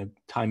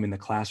time in the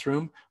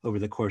classroom over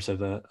the course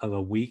of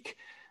a week.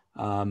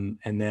 And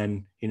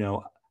then,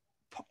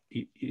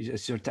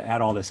 so to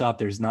add all this up,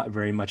 there's not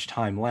very much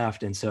time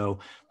left. And so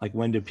like,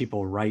 when do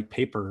people write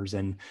papers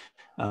and,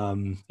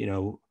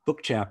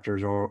 book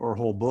chapters or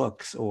whole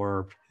books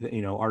or,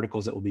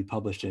 articles that will be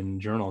published in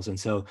journals. And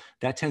so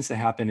that tends to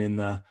happen in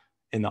the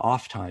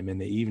off time, in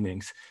the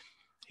evenings,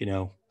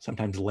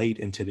 sometimes late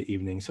into the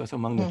evening. So it's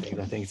among the things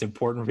I think it's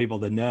important for people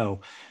to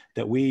know,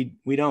 that we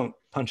don't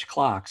punch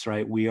clocks,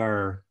 right? We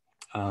are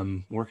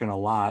working a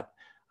lot,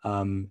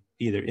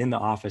 either in the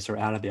office or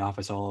out of the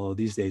office. Although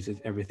these days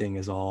everything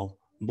is all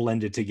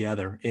blended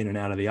together, in and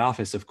out of the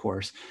office, of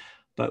course.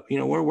 But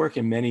we're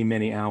working many,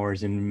 many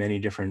hours in many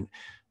different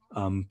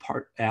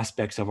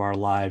aspects of our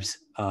lives,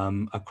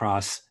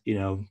 across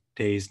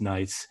days,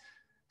 nights,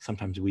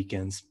 sometimes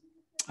weekends.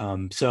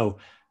 So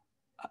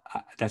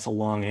that's a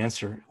long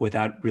answer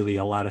without really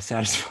a lot of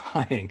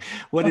satisfying.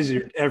 What is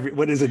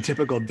a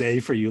typical day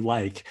for you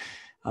like?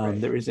 Right.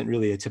 There isn't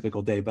really a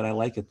typical day, but I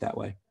like it that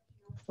way.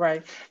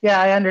 Right.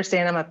 Yeah, I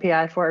understand. I'm a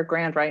PI for a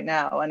grant right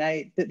now,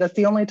 and that's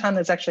the only time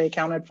that's actually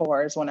accounted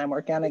for is when I'm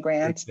working on a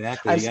grant.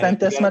 Exactly. I've spent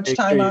this much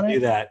time on it. Do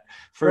that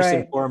first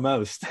and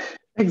foremost.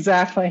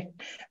 Exactly.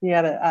 You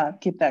got to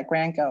keep that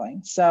grant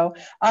going. So,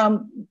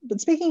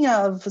 but speaking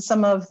of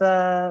some of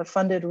the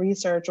funded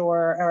research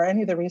or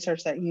any of the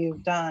research that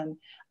you've done,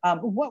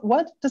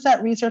 what does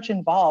that research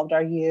involve?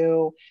 Are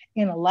you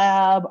in a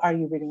lab? Are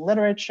you reading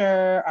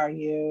literature? Are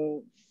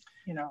you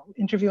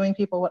interviewing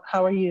people?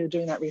 How are you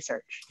doing that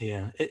research?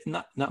 Yeah,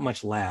 not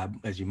much lab,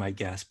 as you might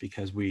guess,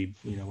 because we're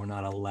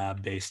not a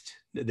lab-based.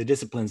 The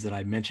disciplines that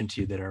I mentioned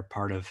to you that are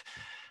part of,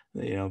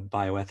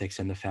 bioethics,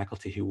 and the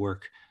faculty who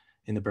work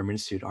in the Berman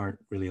Institute aren't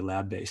really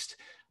lab-based.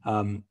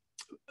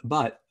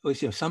 But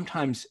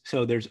sometimes,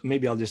 so there's,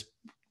 maybe I'll just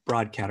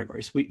broad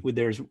categories.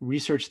 There's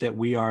research that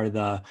we are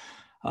the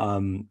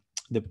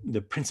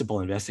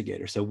principal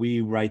investigator. So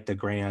we write the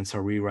grants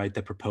or we write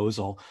the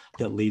proposal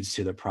that leads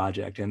to the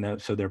project.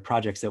 And so they're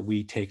projects that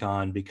we take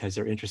on because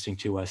they're interesting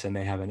to us and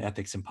they have an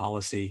ethics and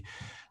policy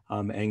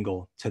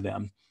angle to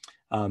them.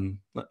 And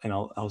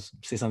I'll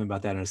say something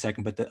about that in a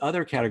second. But the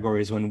other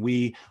category is when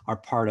we are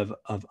part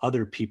of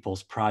other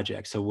people's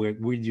projects. So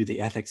we do the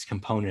ethics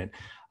component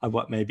of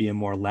what may be a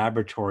more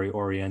laboratory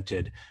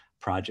oriented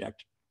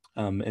project.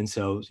 And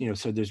so,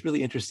 so there's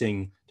really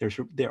interesting,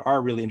 there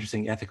are really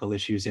interesting ethical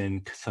issues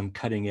in some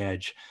cutting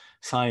edge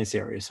science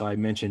areas. So I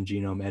mentioned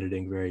genome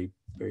editing very,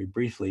 very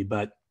briefly,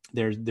 but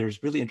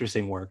there's really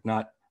interesting work,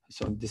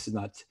 so this is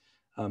not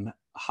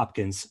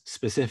Hopkins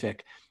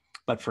specific,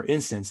 but for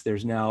instance,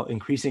 there's now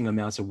increasing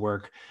amounts of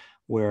work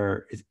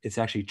where it's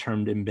actually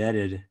termed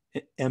embedded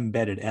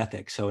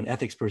ethics. So an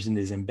ethics person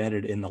is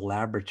embedded in the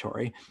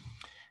laboratory.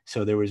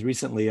 So there was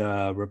recently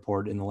a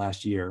report in the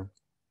last year,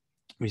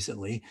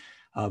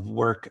 of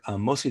work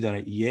mostly done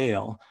at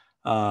Yale,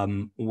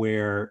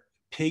 where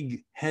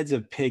heads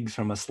of pigs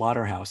from a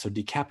slaughterhouse, so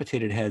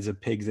decapitated heads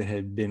of pigs that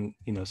had been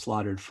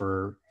slaughtered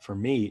for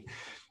meat,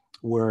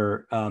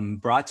 were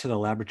brought to the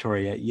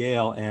laboratory at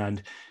Yale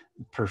and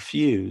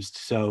perfused.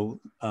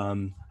 So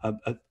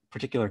a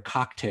particular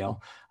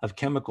cocktail of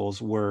chemicals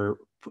were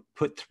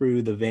put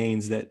through the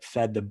veins that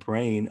fed the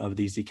brain of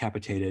these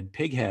decapitated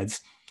pig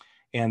heads.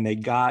 And they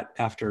got,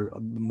 after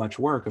much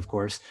work, of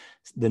course,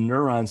 the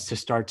neurons to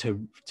start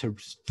to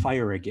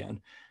fire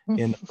again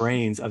in the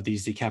brains of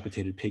these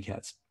decapitated pig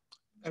heads.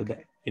 So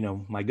that,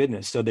 my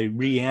goodness. So they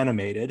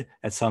reanimated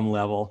at some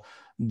level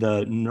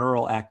the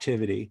neural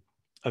activity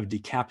of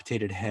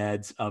decapitated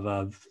heads of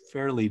a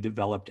fairly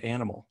developed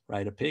animal,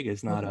 right? A pig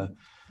is not a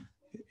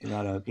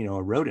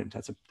rodent.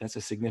 That's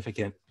a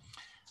significant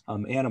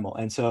animal.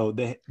 And so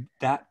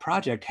that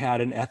project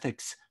had an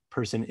ethics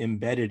person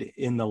embedded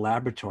in the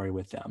laboratory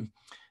with them,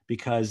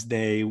 because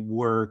they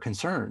were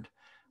concerned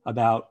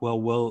about, well,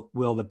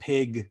 will the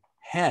pig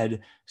head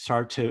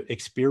start to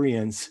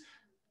experience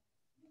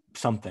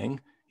something?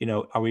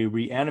 Are we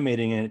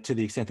reanimating it to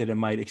the extent that it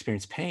might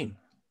experience pain?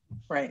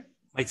 Right.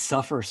 Might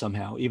suffer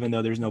somehow, even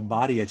though there's no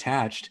body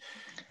attached.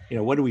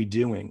 What are we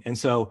doing? And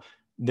so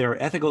there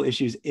are ethical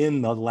issues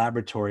in the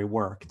laboratory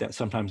work that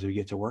sometimes we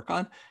get to work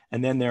on.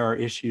 And then there are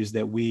issues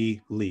that we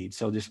lead.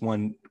 So just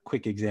one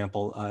quick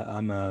example,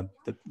 I'm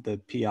the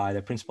PI,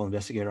 the principal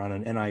investigator on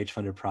an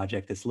NIH-funded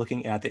project that's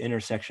looking at the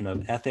intersection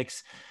of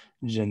ethics,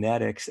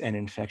 genetics, and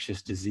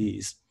infectious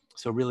disease.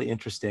 So really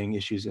interesting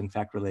issues, in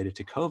fact, related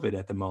to COVID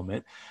at the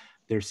moment.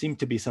 There seem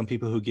to be some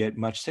people who get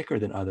much sicker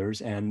than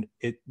others. And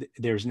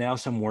there's now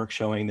some work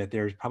showing that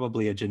there's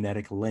probably a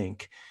genetic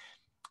link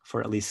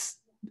for at least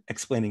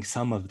explaining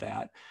some of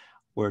that,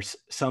 where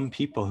some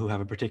people who have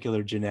a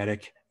particular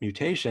genetic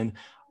mutation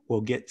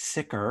will get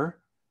sicker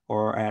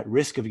or at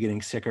risk of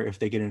getting sicker if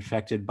they get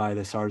infected by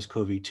the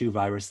SARS-CoV-2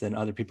 virus than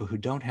other people who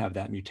don't have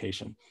that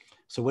mutation.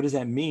 So what does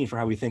that mean for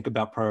how we think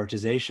about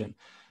prioritization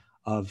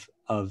of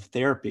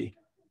therapy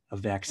a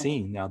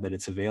vaccine now that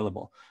it's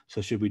available.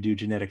 So should we do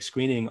genetic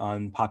screening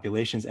on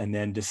populations and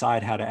then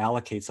decide how to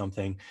allocate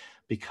something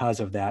because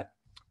of that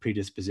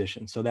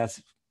predisposition? So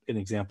that's an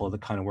example of the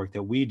kind of work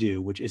that we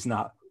do, which is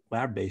not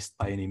lab-based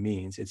by any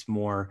means. It's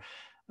more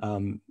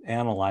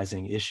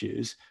analyzing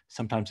issues.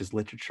 Sometimes it's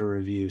literature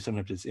review,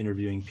 sometimes it's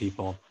interviewing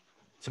people,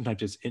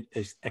 sometimes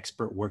it's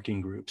expert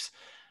working groups,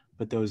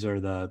 but those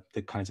are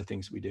the kinds of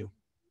things we do.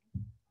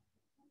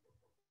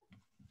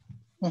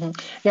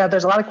 Yeah,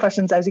 there's a lot of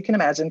questions, as you can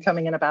imagine,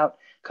 coming in about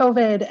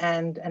COVID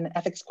and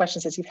ethics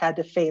questions that you've had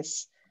to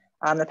face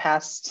the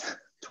past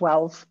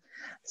 12,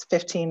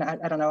 15,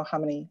 I don't know how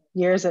many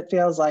years it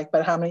feels like,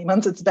 but how many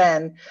months it's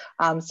been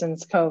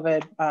since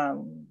COVID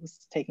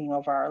was taking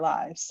over our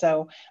lives.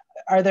 So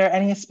are there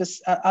any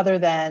other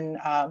than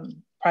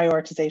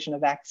prioritization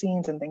of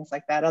vaccines and things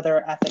like that,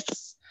 other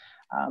ethics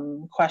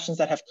questions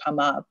that have come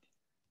up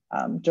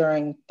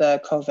during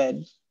the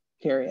COVID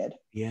period?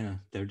 Yeah,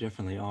 there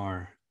definitely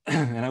are.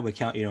 And I would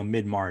count,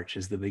 mid-March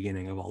is the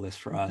beginning of all this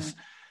for us.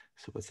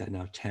 So what's that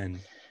now, 10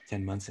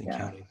 months and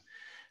counting.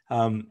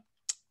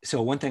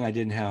 So one thing I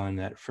didn't have on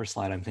that first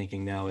slide, I'm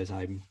thinking now as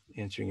I'm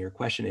answering your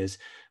question, is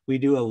we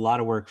do a lot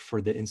of work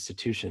for the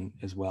institution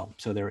as well.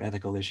 So there are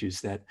ethical issues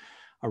that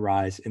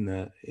arise in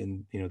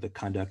the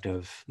conduct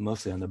of,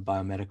 mostly on the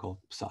biomedical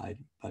side,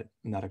 but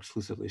not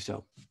exclusively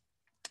so.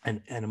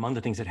 And among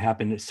the things that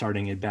happened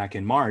starting back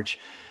in March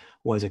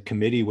was a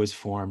committee was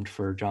formed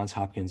for Johns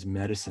Hopkins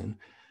Medicine.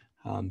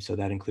 So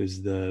that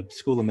includes the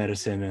School of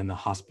Medicine and the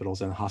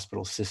hospitals and the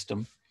hospital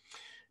system,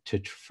 to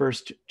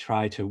first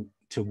try to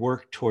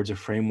work towards a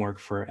framework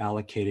for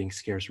allocating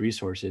scarce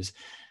resources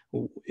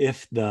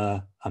if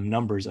the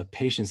numbers of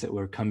patients that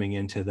were coming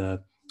into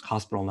the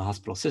hospital and the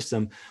hospital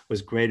system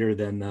was greater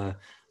than the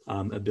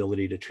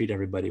ability to treat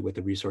everybody with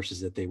the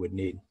resources that they would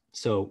need.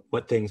 So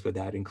what things would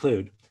that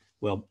include?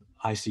 Well,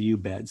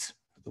 ICU beds,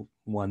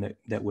 one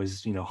that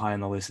was high on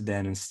the list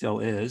then and still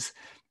is.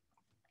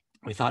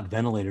 We thought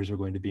ventilators were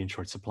going to be in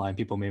short supply, and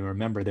people may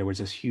remember there was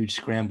this huge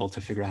scramble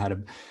to figure out how to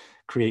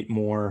create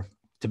more,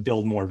 to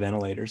build more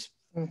ventilators.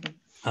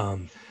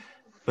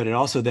 But it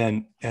also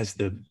then, as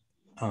the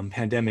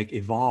pandemic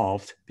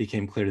evolved,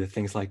 became clear that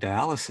things like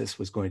dialysis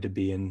was going to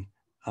be in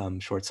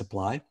short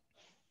supply.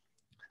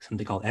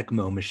 Something called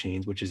ECMO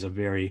machines, which is a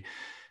very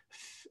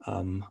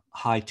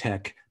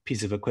high-tech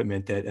piece of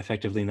equipment that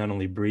effectively not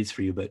only breathes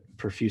for you, but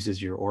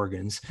perfuses your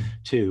organs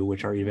too,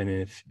 which are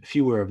even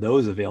fewer of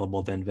those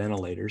available than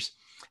ventilators.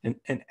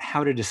 And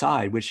how to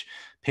decide which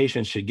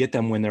patients should get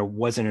them when there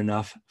wasn't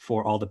enough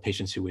for all the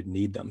patients who would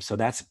need them. So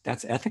that's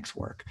ethics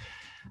work.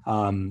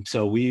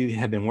 So we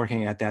have been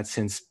working at that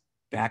since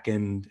back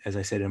in, as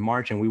I said, in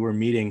March, and we were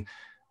meeting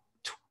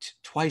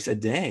twice a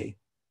day,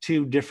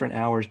 2 different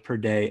hours per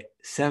day,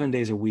 7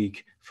 days a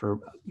week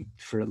for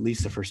at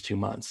least the first 2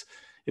 months.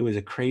 It was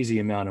a crazy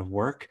amount of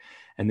work.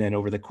 And then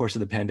over the course of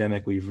the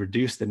pandemic, we've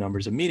reduced the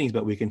numbers of meetings,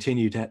 but we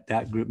continue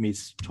that group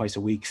meets twice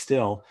a week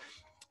still,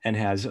 and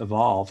has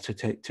evolved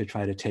to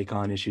try to take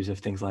on issues of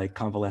things like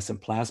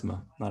convalescent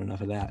plasma, not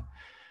enough of that,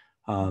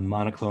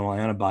 monoclonal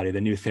antibody, the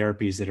new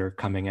therapies that are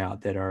coming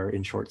out that are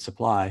in short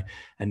supply,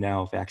 and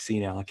now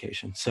vaccine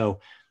allocation.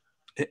 So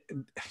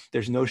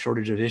there's no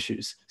shortage of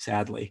issues,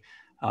 sadly.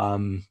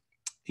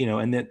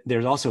 And then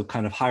there's also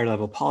kind of higher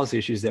level policy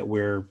issues that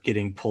we're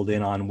getting pulled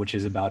in on, which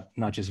is about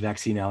not just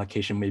vaccine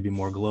allocation, maybe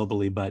more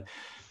globally, but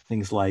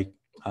things like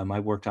I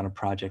worked on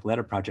led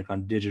a project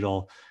on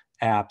digital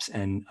apps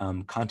and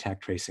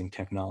contact tracing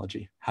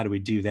technology. How do we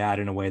do that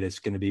in a way that's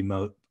going to be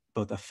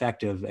both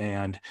effective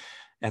and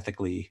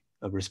ethically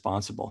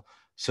responsible?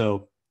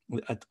 So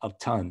a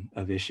ton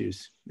of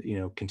issues,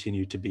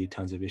 continue to be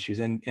tons of issues.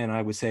 And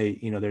I would say,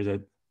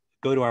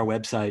 go to our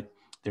website.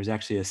 There's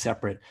actually a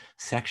separate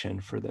section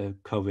for the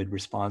COVID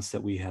response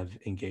that we have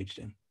engaged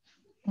in.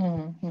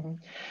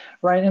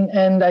 Right,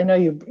 and I know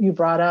you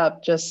brought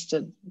up just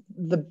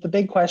the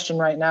big question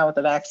right now with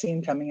the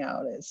vaccine coming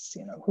out is,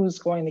 who's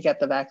going to get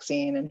the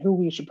vaccine and who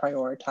we should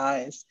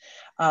prioritize.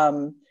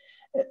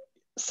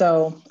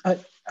 So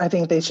I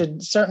think they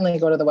should certainly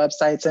go to the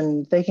websites,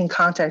 and they can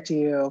contact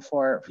you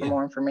for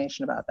more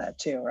information about that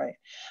too, right?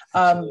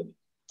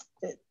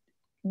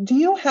 Do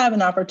you have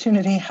an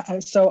opportunity?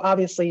 So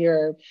obviously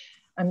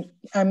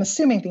I'm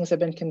assuming things have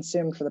been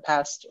consumed for the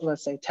past,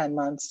 let's say, 10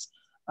 months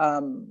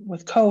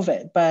with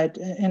COVID, but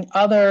in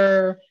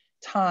other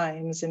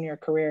times in your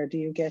career, do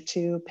you get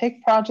to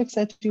pick projects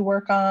that you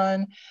work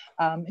on?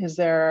 Is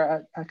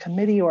there a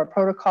committee or a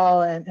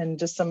protocol and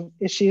just some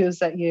issues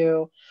that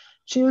you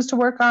choose to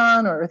work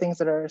on, or things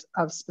that are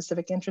of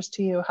specific interest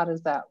to you? How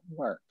does that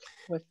work?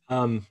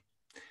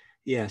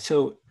 Yeah,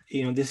 so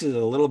this is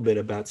a little bit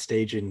about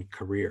stage in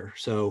career.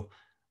 So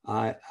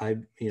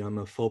I'm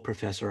a full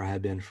professor. I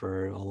have been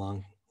for a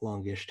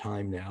longish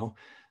time now.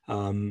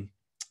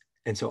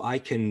 And so I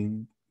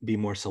can be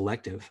more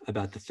selective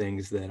about the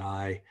things that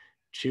I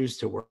choose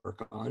to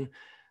work on.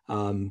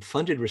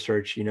 Funded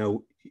research,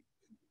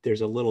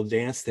 there's a little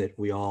dance that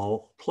we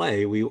all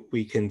play.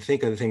 We can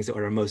think of the things that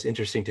are most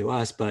interesting to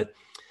us, but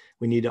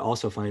we need to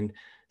also find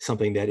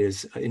something that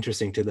is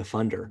interesting to the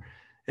funder.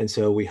 And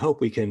so we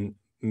hope we can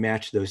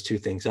match those two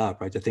things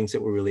up, right? The things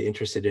that we're really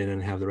interested in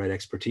and have the right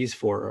expertise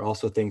for are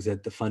also things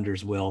that the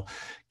funders will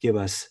give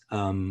us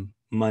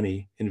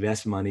money,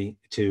 invest money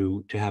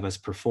to have us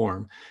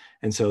perform.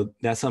 And so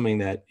that's something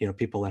that,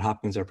 people at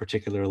Hopkins are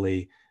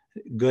particularly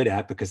good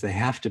at, because they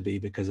have to be,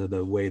 because of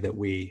the way that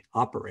we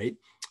operate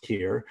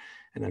here.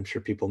 And I'm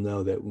sure people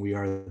know that we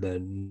are the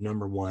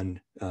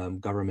 #1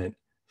 government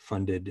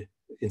funded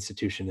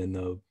institution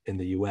in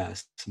the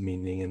US,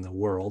 meaning in the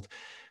world.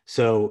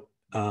 So,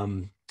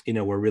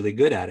 we're really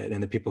good at it.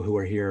 And the people who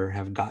are here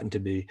have gotten to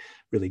be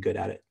really good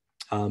at it.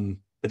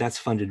 But that's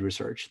funded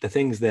research. The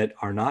things that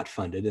are not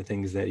funded, the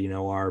things that,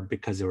 are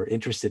because we're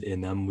interested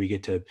in them, we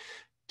get to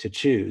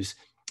choose.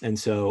 And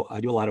so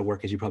I do a lot of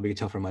work, as you probably can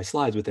tell from my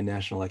slides, with the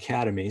national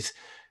academies.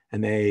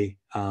 And they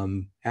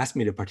ask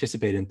me to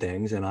participate in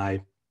things, and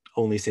I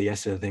only say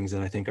yes to the things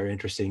that I think are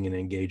interesting and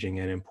engaging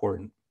and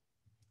important.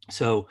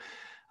 So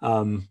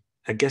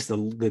I guess the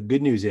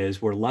good news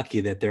is we're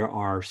lucky that there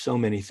are so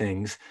many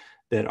things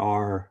that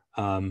are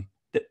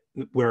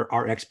where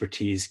our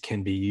expertise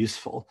can be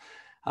useful.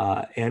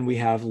 And we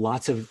have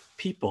lots of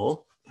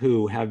people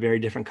who have very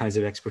different kinds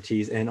of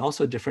expertise and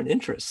also different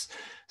interests.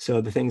 So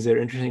the things that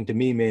are interesting to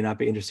me may not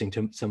be interesting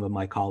to some of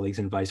my colleagues,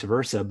 and vice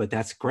versa, but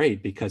that's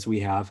great, because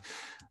we have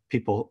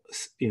people,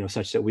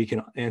 such that we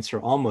can answer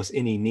almost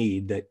any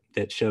need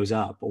that shows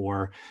up,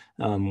 or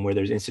where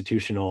there's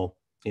institutional,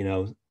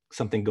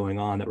 something going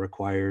on that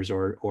requires,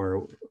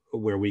 or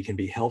where we can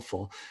be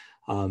helpful.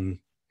 And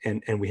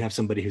we have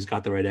somebody who's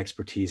got the right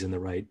expertise and the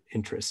right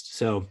interest.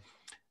 So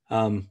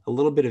a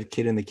little bit of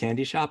kid in the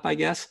candy shop, I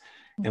guess.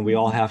 And we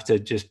all have to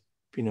just,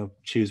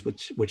 choose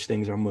which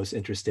things are most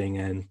interesting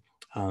and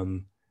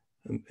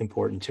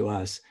important to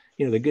us.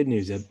 The good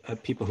news is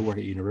people who work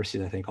at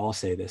universities, I think, all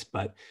say this,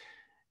 but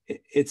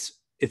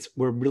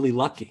we're really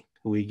lucky.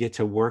 We get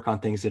to work on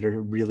things that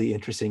are really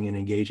interesting and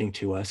engaging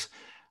to us.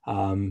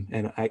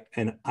 And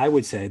I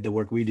would say the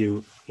work we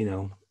do,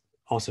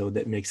 also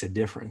that makes a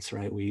difference,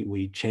 right?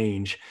 We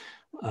change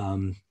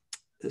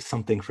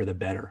something for the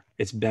better.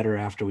 It's better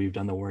after we've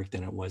done the work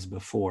than it was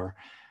before.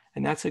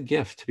 And that's a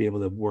gift to be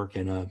able to work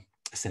in a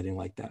setting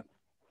like that.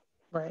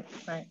 Right.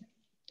 It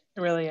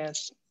really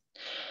is.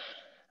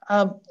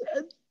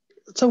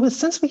 So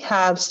since we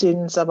have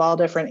students of all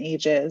different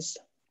ages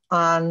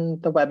on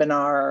the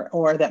webinar,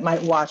 or that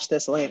might watch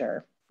this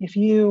later, if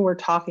you were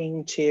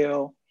talking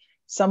to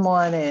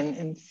someone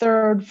in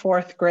 3rd,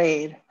 4th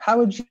grade, how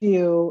would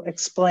you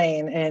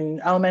explain in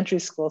elementary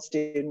school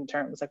student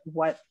terms, like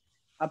what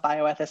a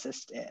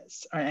bioethicist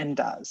is and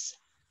does?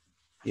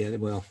 Yeah,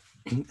 well,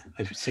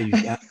 I should say, you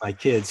asked my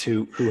kids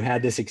who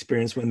had this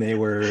experience when they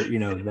were,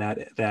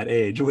 that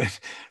age, with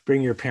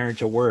bring your parent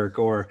to work,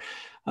 or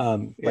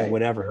Right.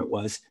 whatever it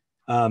was.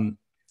 And,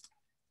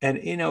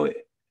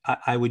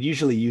 I would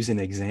usually use an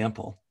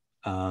example,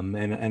 and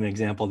an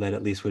example that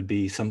at least would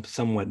be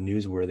somewhat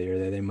newsworthy, or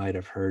that they might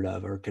have heard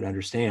of or could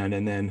understand.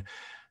 And then,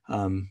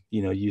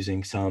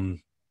 using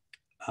some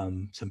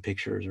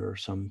pictures or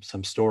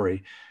some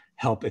story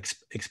help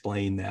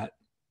explain that.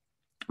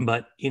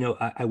 But,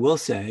 I will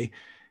say,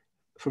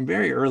 from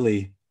very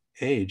early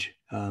age,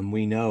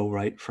 we know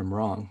right from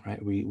wrong,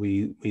 right?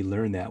 We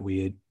learn that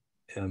we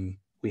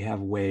have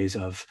ways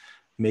of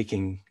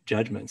making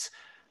judgments.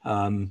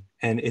 And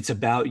it's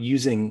about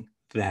using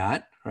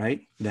that,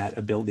 right? That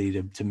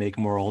ability to make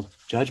moral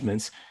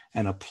judgments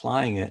and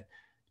applying it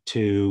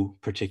to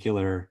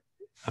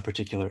a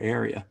particular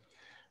area.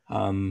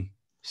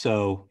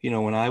 So,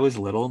 when I was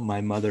little, my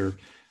mother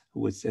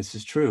this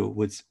is true,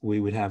 we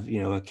would have,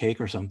 a cake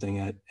or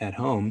something at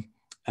home.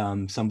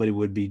 Somebody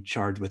would be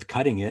charged with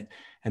cutting it,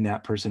 and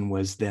that person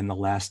was then the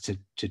last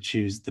to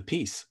choose the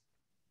piece,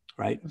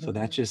 right? Mm-hmm. So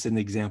that's just an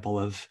example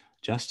of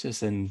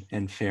justice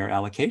and fair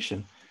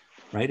allocation,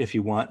 right? If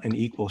you want an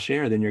equal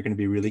share, then you're going to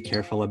be really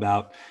careful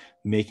about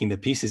making the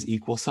pieces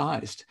equal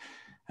sized.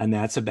 And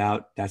that's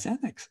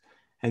ethics.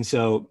 And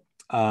so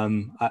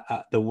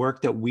the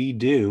work that we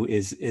do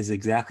is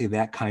exactly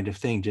that kind of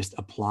thing, just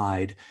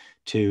applied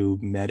to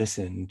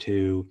medicine,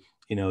 to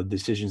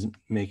decisions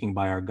making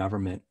by our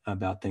government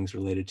about things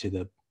related to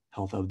the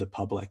health of the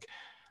public,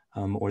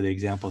 or the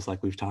examples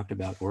like we've talked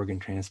about, organ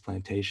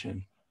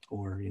transplantation,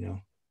 or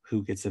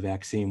who gets the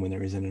vaccine when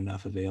there isn't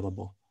enough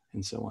available,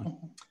 and so on.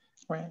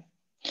 Right.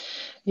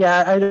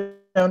 Yeah, I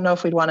don't know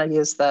if we'd want to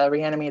use the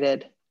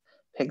reanimated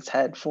pig's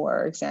head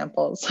for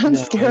examples. I'm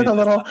scared a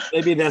little.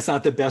 Maybe that's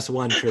not the best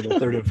one for the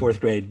 3rd and 4th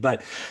grade,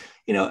 but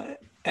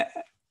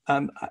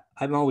I'm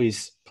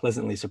always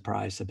pleasantly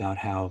surprised about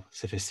how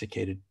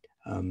sophisticated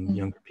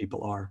younger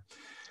people are.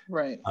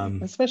 Right,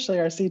 especially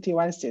our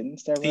CTY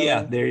students. They're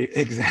really,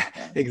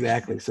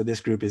 exactly. So this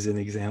group is an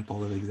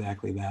example of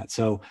exactly that.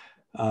 So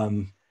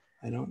I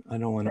don't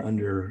want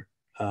to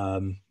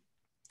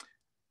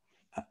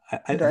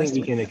I think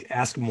we can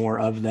ask more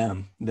of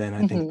them than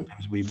I think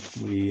sometimes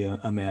we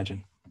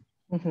imagine.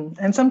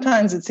 Mm-hmm. And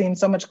sometimes it seems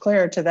so much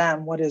clearer to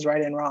them what is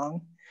right and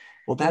wrong.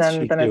 Well, that's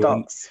true than too.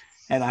 adults.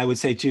 And I would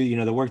say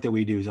too, the work that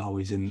we do is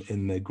always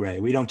in the gray.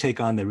 We don't take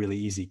on the really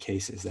easy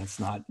cases. That's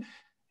not,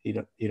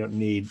 you don't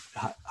need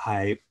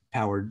high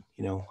powered,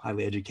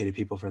 highly educated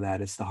people for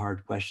that. It's the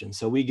hard questions.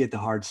 So we get the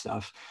hard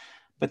stuff,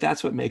 but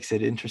that's what makes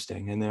it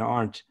interesting. And there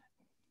aren't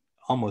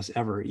almost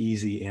ever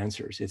easy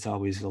answers. It's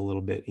always a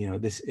little bit,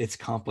 it's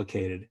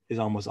complicated is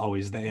almost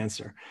always the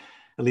answer,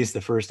 at least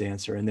the first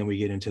answer. And then we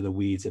get into the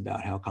weeds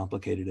about how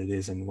complicated it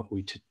is and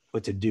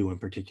what to do in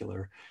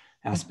particular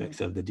aspects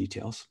of the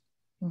details.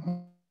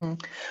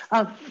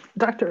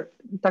 Dr.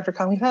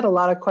 Kahn, we've had a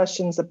lot of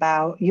questions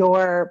about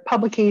your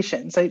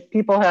publications.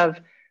 People have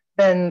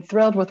been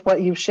thrilled with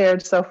what you've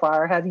shared so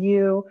far. Can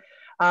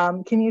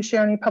you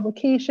share any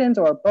publications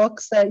or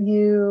books that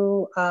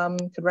you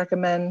could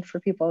recommend for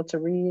people to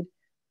read?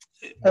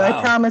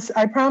 Wow.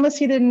 I promise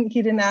he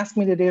didn't ask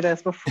me to do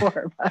this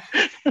before. But.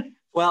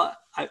 Well,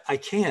 I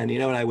can.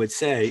 What I would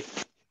say,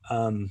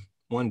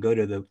 one, go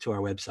to our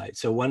website.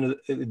 So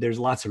there's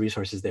lots of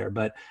resources there,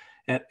 but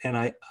and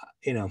I,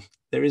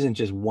 there isn't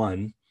just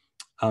one.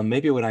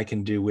 Maybe what I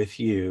can do with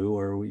you,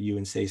 or you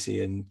and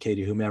Stacey and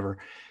Katie, whomever,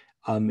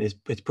 is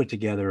put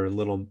together a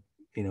little,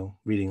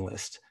 reading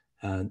list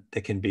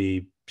that can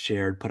be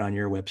shared, put on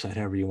your website,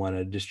 however you want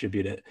to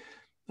distribute it.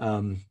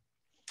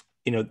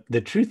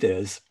 The truth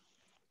is,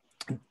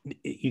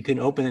 you can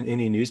open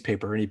any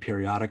newspaper, any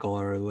periodical,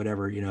 or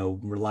whatever,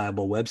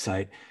 reliable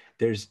website.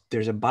 There's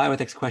a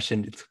bioethics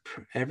question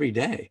every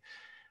day.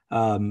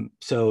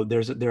 So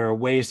there are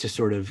ways to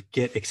sort of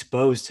get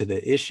exposed to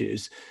the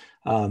issues.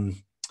 The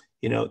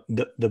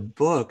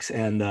books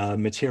and the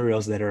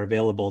materials that are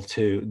available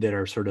that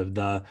are sort of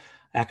the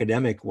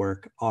academic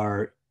work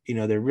are,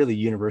 they're really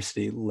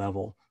university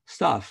level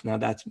stuff. Now,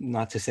 that's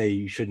not to say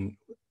you shouldn't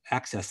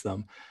access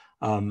them,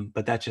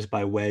 but that's just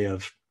by way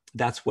of,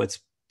 that's what's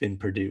been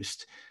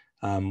produced.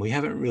 We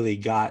haven't really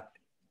got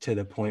to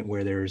the point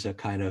where there's a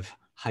kind of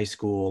high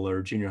school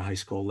or junior high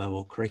school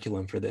level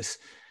curriculum for this.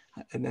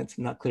 And that's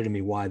not clear to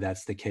me why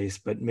that's the case,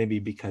 but maybe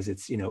because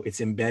it's, it's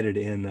embedded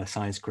in a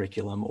science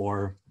curriculum,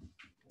 or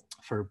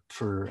for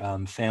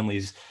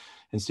families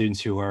and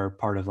students who are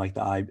part of like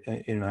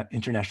the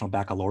International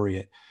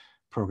Baccalaureate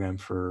program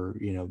for,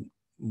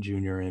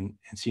 junior and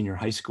senior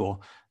high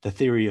school. The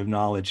theory of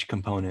knowledge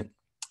component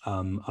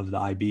of the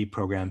IB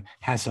program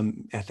has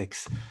some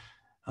ethics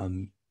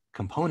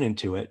component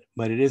to it,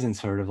 but it isn't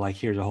sort of like,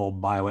 here's a whole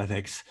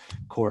bioethics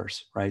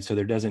course, right? So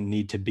there doesn't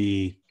need to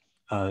be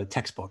a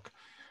textbook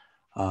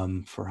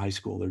for high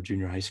school or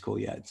junior high school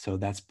yet. So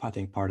that's, I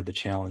think, part of the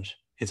challenge.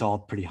 It's all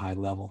pretty high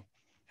level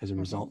as a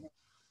result.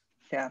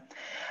 Yeah.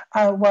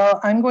 Well,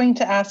 I'm going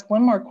to ask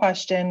one more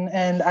question,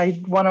 and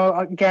I want to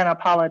again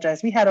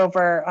apologize. We had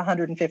over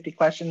 150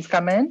 questions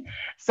come in,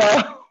 so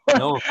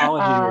no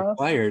apology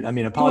required. I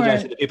mean,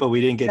 apologize to the people we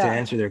didn't get to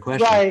answer their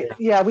questions. Right.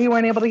 Yeah, we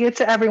weren't able to get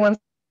to everyone's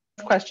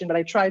question, but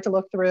I tried to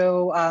look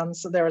through.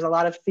 So there was a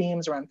lot of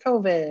themes around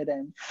COVID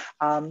and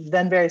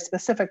then very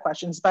specific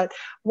questions. But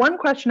one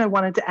question I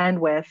wanted to end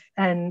with,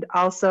 and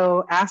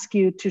also ask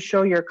you to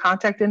show your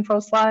contact info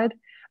slide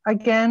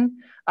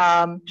again.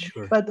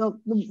 Sure. But the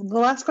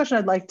last question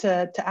I'd like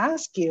to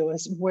ask you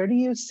is, where do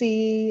you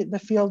see the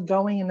field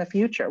going in the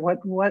future?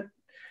 What's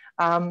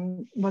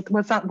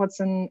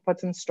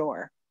in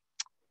store?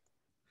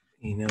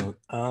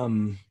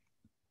 I'm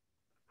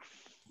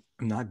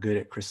not good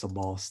at crystal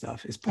ball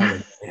stuff. Is part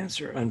of the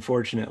answer,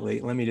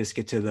 unfortunately. Let me just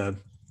get to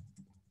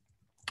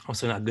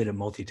also not good at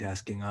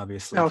multitasking,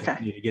 obviously. Okay.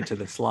 You need to get to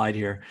the slide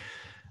here.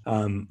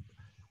 I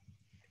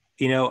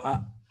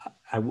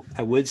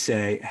would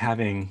say,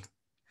 having,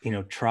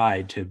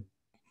 tried to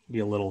be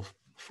a little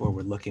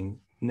forward looking,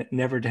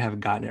 never to have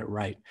gotten it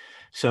right.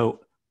 So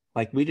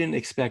like, we didn't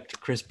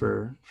expect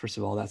CRISPR, first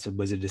of all,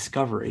 was a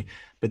discovery,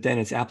 but then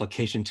its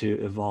application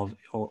to evolve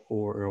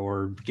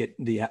or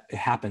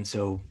happen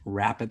so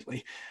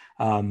rapidly.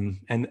 And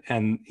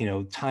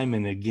time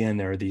and again,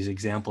 there are these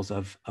examples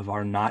of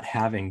our not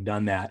having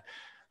done that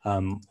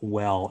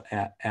well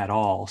at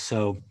all.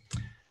 So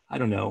I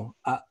don't know.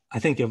 I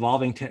think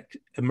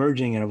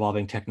emerging and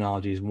evolving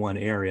technology is one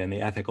area, and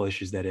the ethical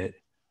issues that it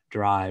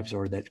drives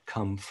or that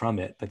come from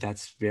it, but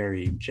that's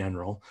very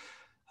general.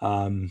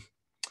 I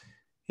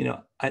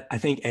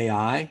think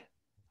AI,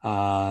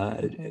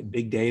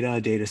 big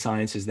data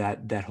science is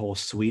that whole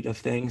suite of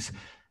things,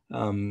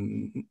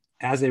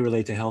 as they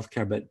relate to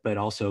healthcare, but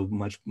also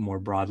much more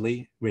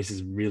broadly,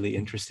 raises really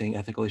interesting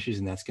ethical issues,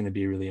 and that's going to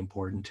be a really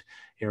important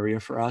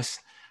area for us,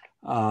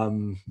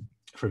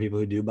 for people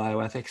who do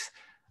bioethics.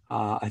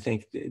 I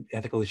think the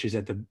ethical issues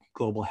at the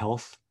global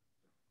health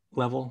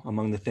level,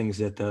 among the things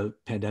that the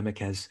pandemic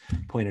has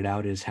pointed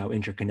out, is how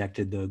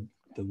interconnected the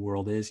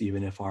world is,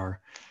 even if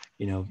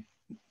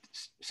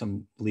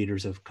some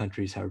leaders of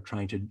countries are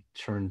trying to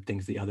turn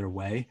things the other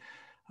way.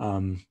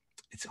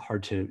 It's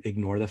hard to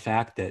ignore the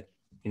fact that,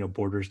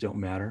 borders don't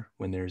matter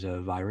when there's a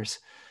virus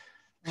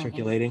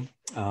circulating,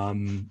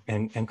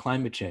 and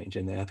climate change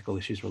and the ethical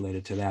issues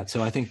related to that.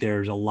 So I think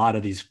there's a lot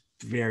of these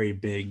very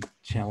big,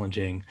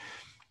 challenging,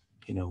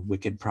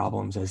 wicked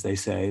problems, as they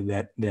say,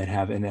 that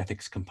have an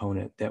ethics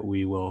component that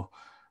we will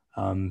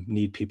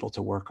need people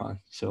to work on.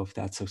 So if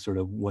that's a sort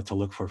of what to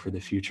look for the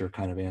future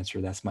kind of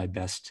answer, that's my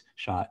best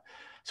shot.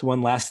 So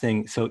one last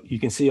thing, so you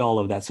can see all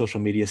of that social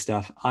media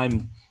stuff.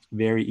 I'm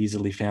very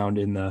easily found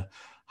in the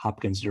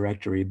Hopkins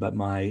directory, but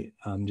my,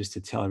 just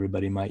to tell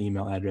everybody, my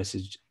email address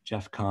is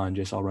Jeff Kahn,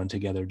 just all run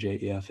together,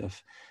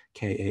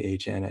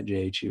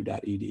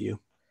 JEFFKAHN@jhu.edu.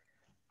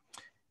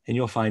 And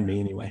you'll find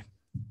me anyway.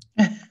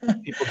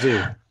 People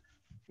do.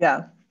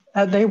 Yeah,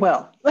 they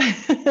will.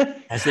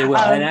 As they will,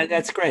 and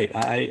that's great.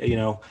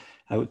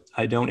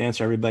 I don't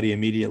answer everybody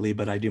immediately,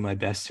 but I do my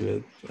best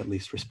to at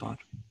least respond.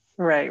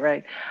 Right,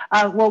 right.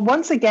 Well,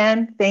 once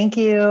again, thank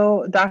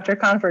you, Dr.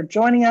 Kahn, for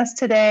joining us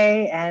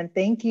today. And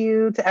thank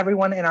you to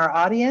everyone in our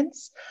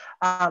audience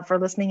for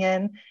listening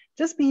in.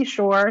 Just be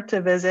sure to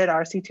visit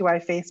our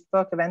CTY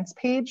Facebook events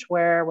page,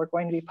 where we're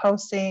going to be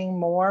posting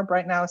more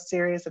Bright Now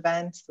series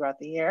events throughout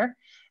the year.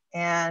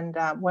 And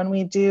when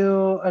we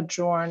do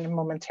adjourn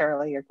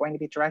momentarily, you're going to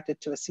be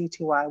directed to a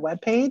CTY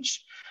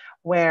webpage,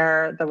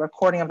 where the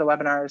recording of the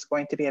webinar is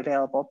going to be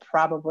available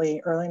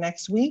probably early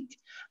next week.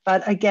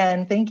 But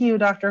again, thank you,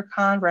 Dr.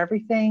 Kahn, for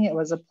everything. It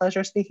was a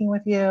pleasure speaking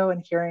with you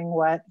and hearing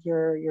what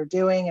you're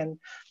doing and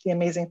the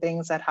amazing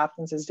things that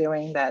Hopkins is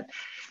doing that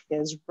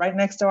is right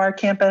next to our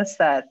campus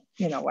that,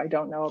 I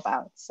don't know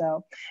about.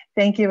 So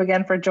thank you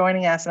again for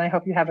joining us, and I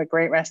hope you have a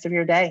great rest of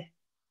your day.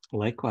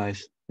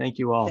 Likewise. Thank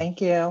you all.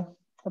 Thank you.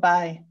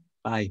 Bye-bye.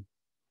 Bye.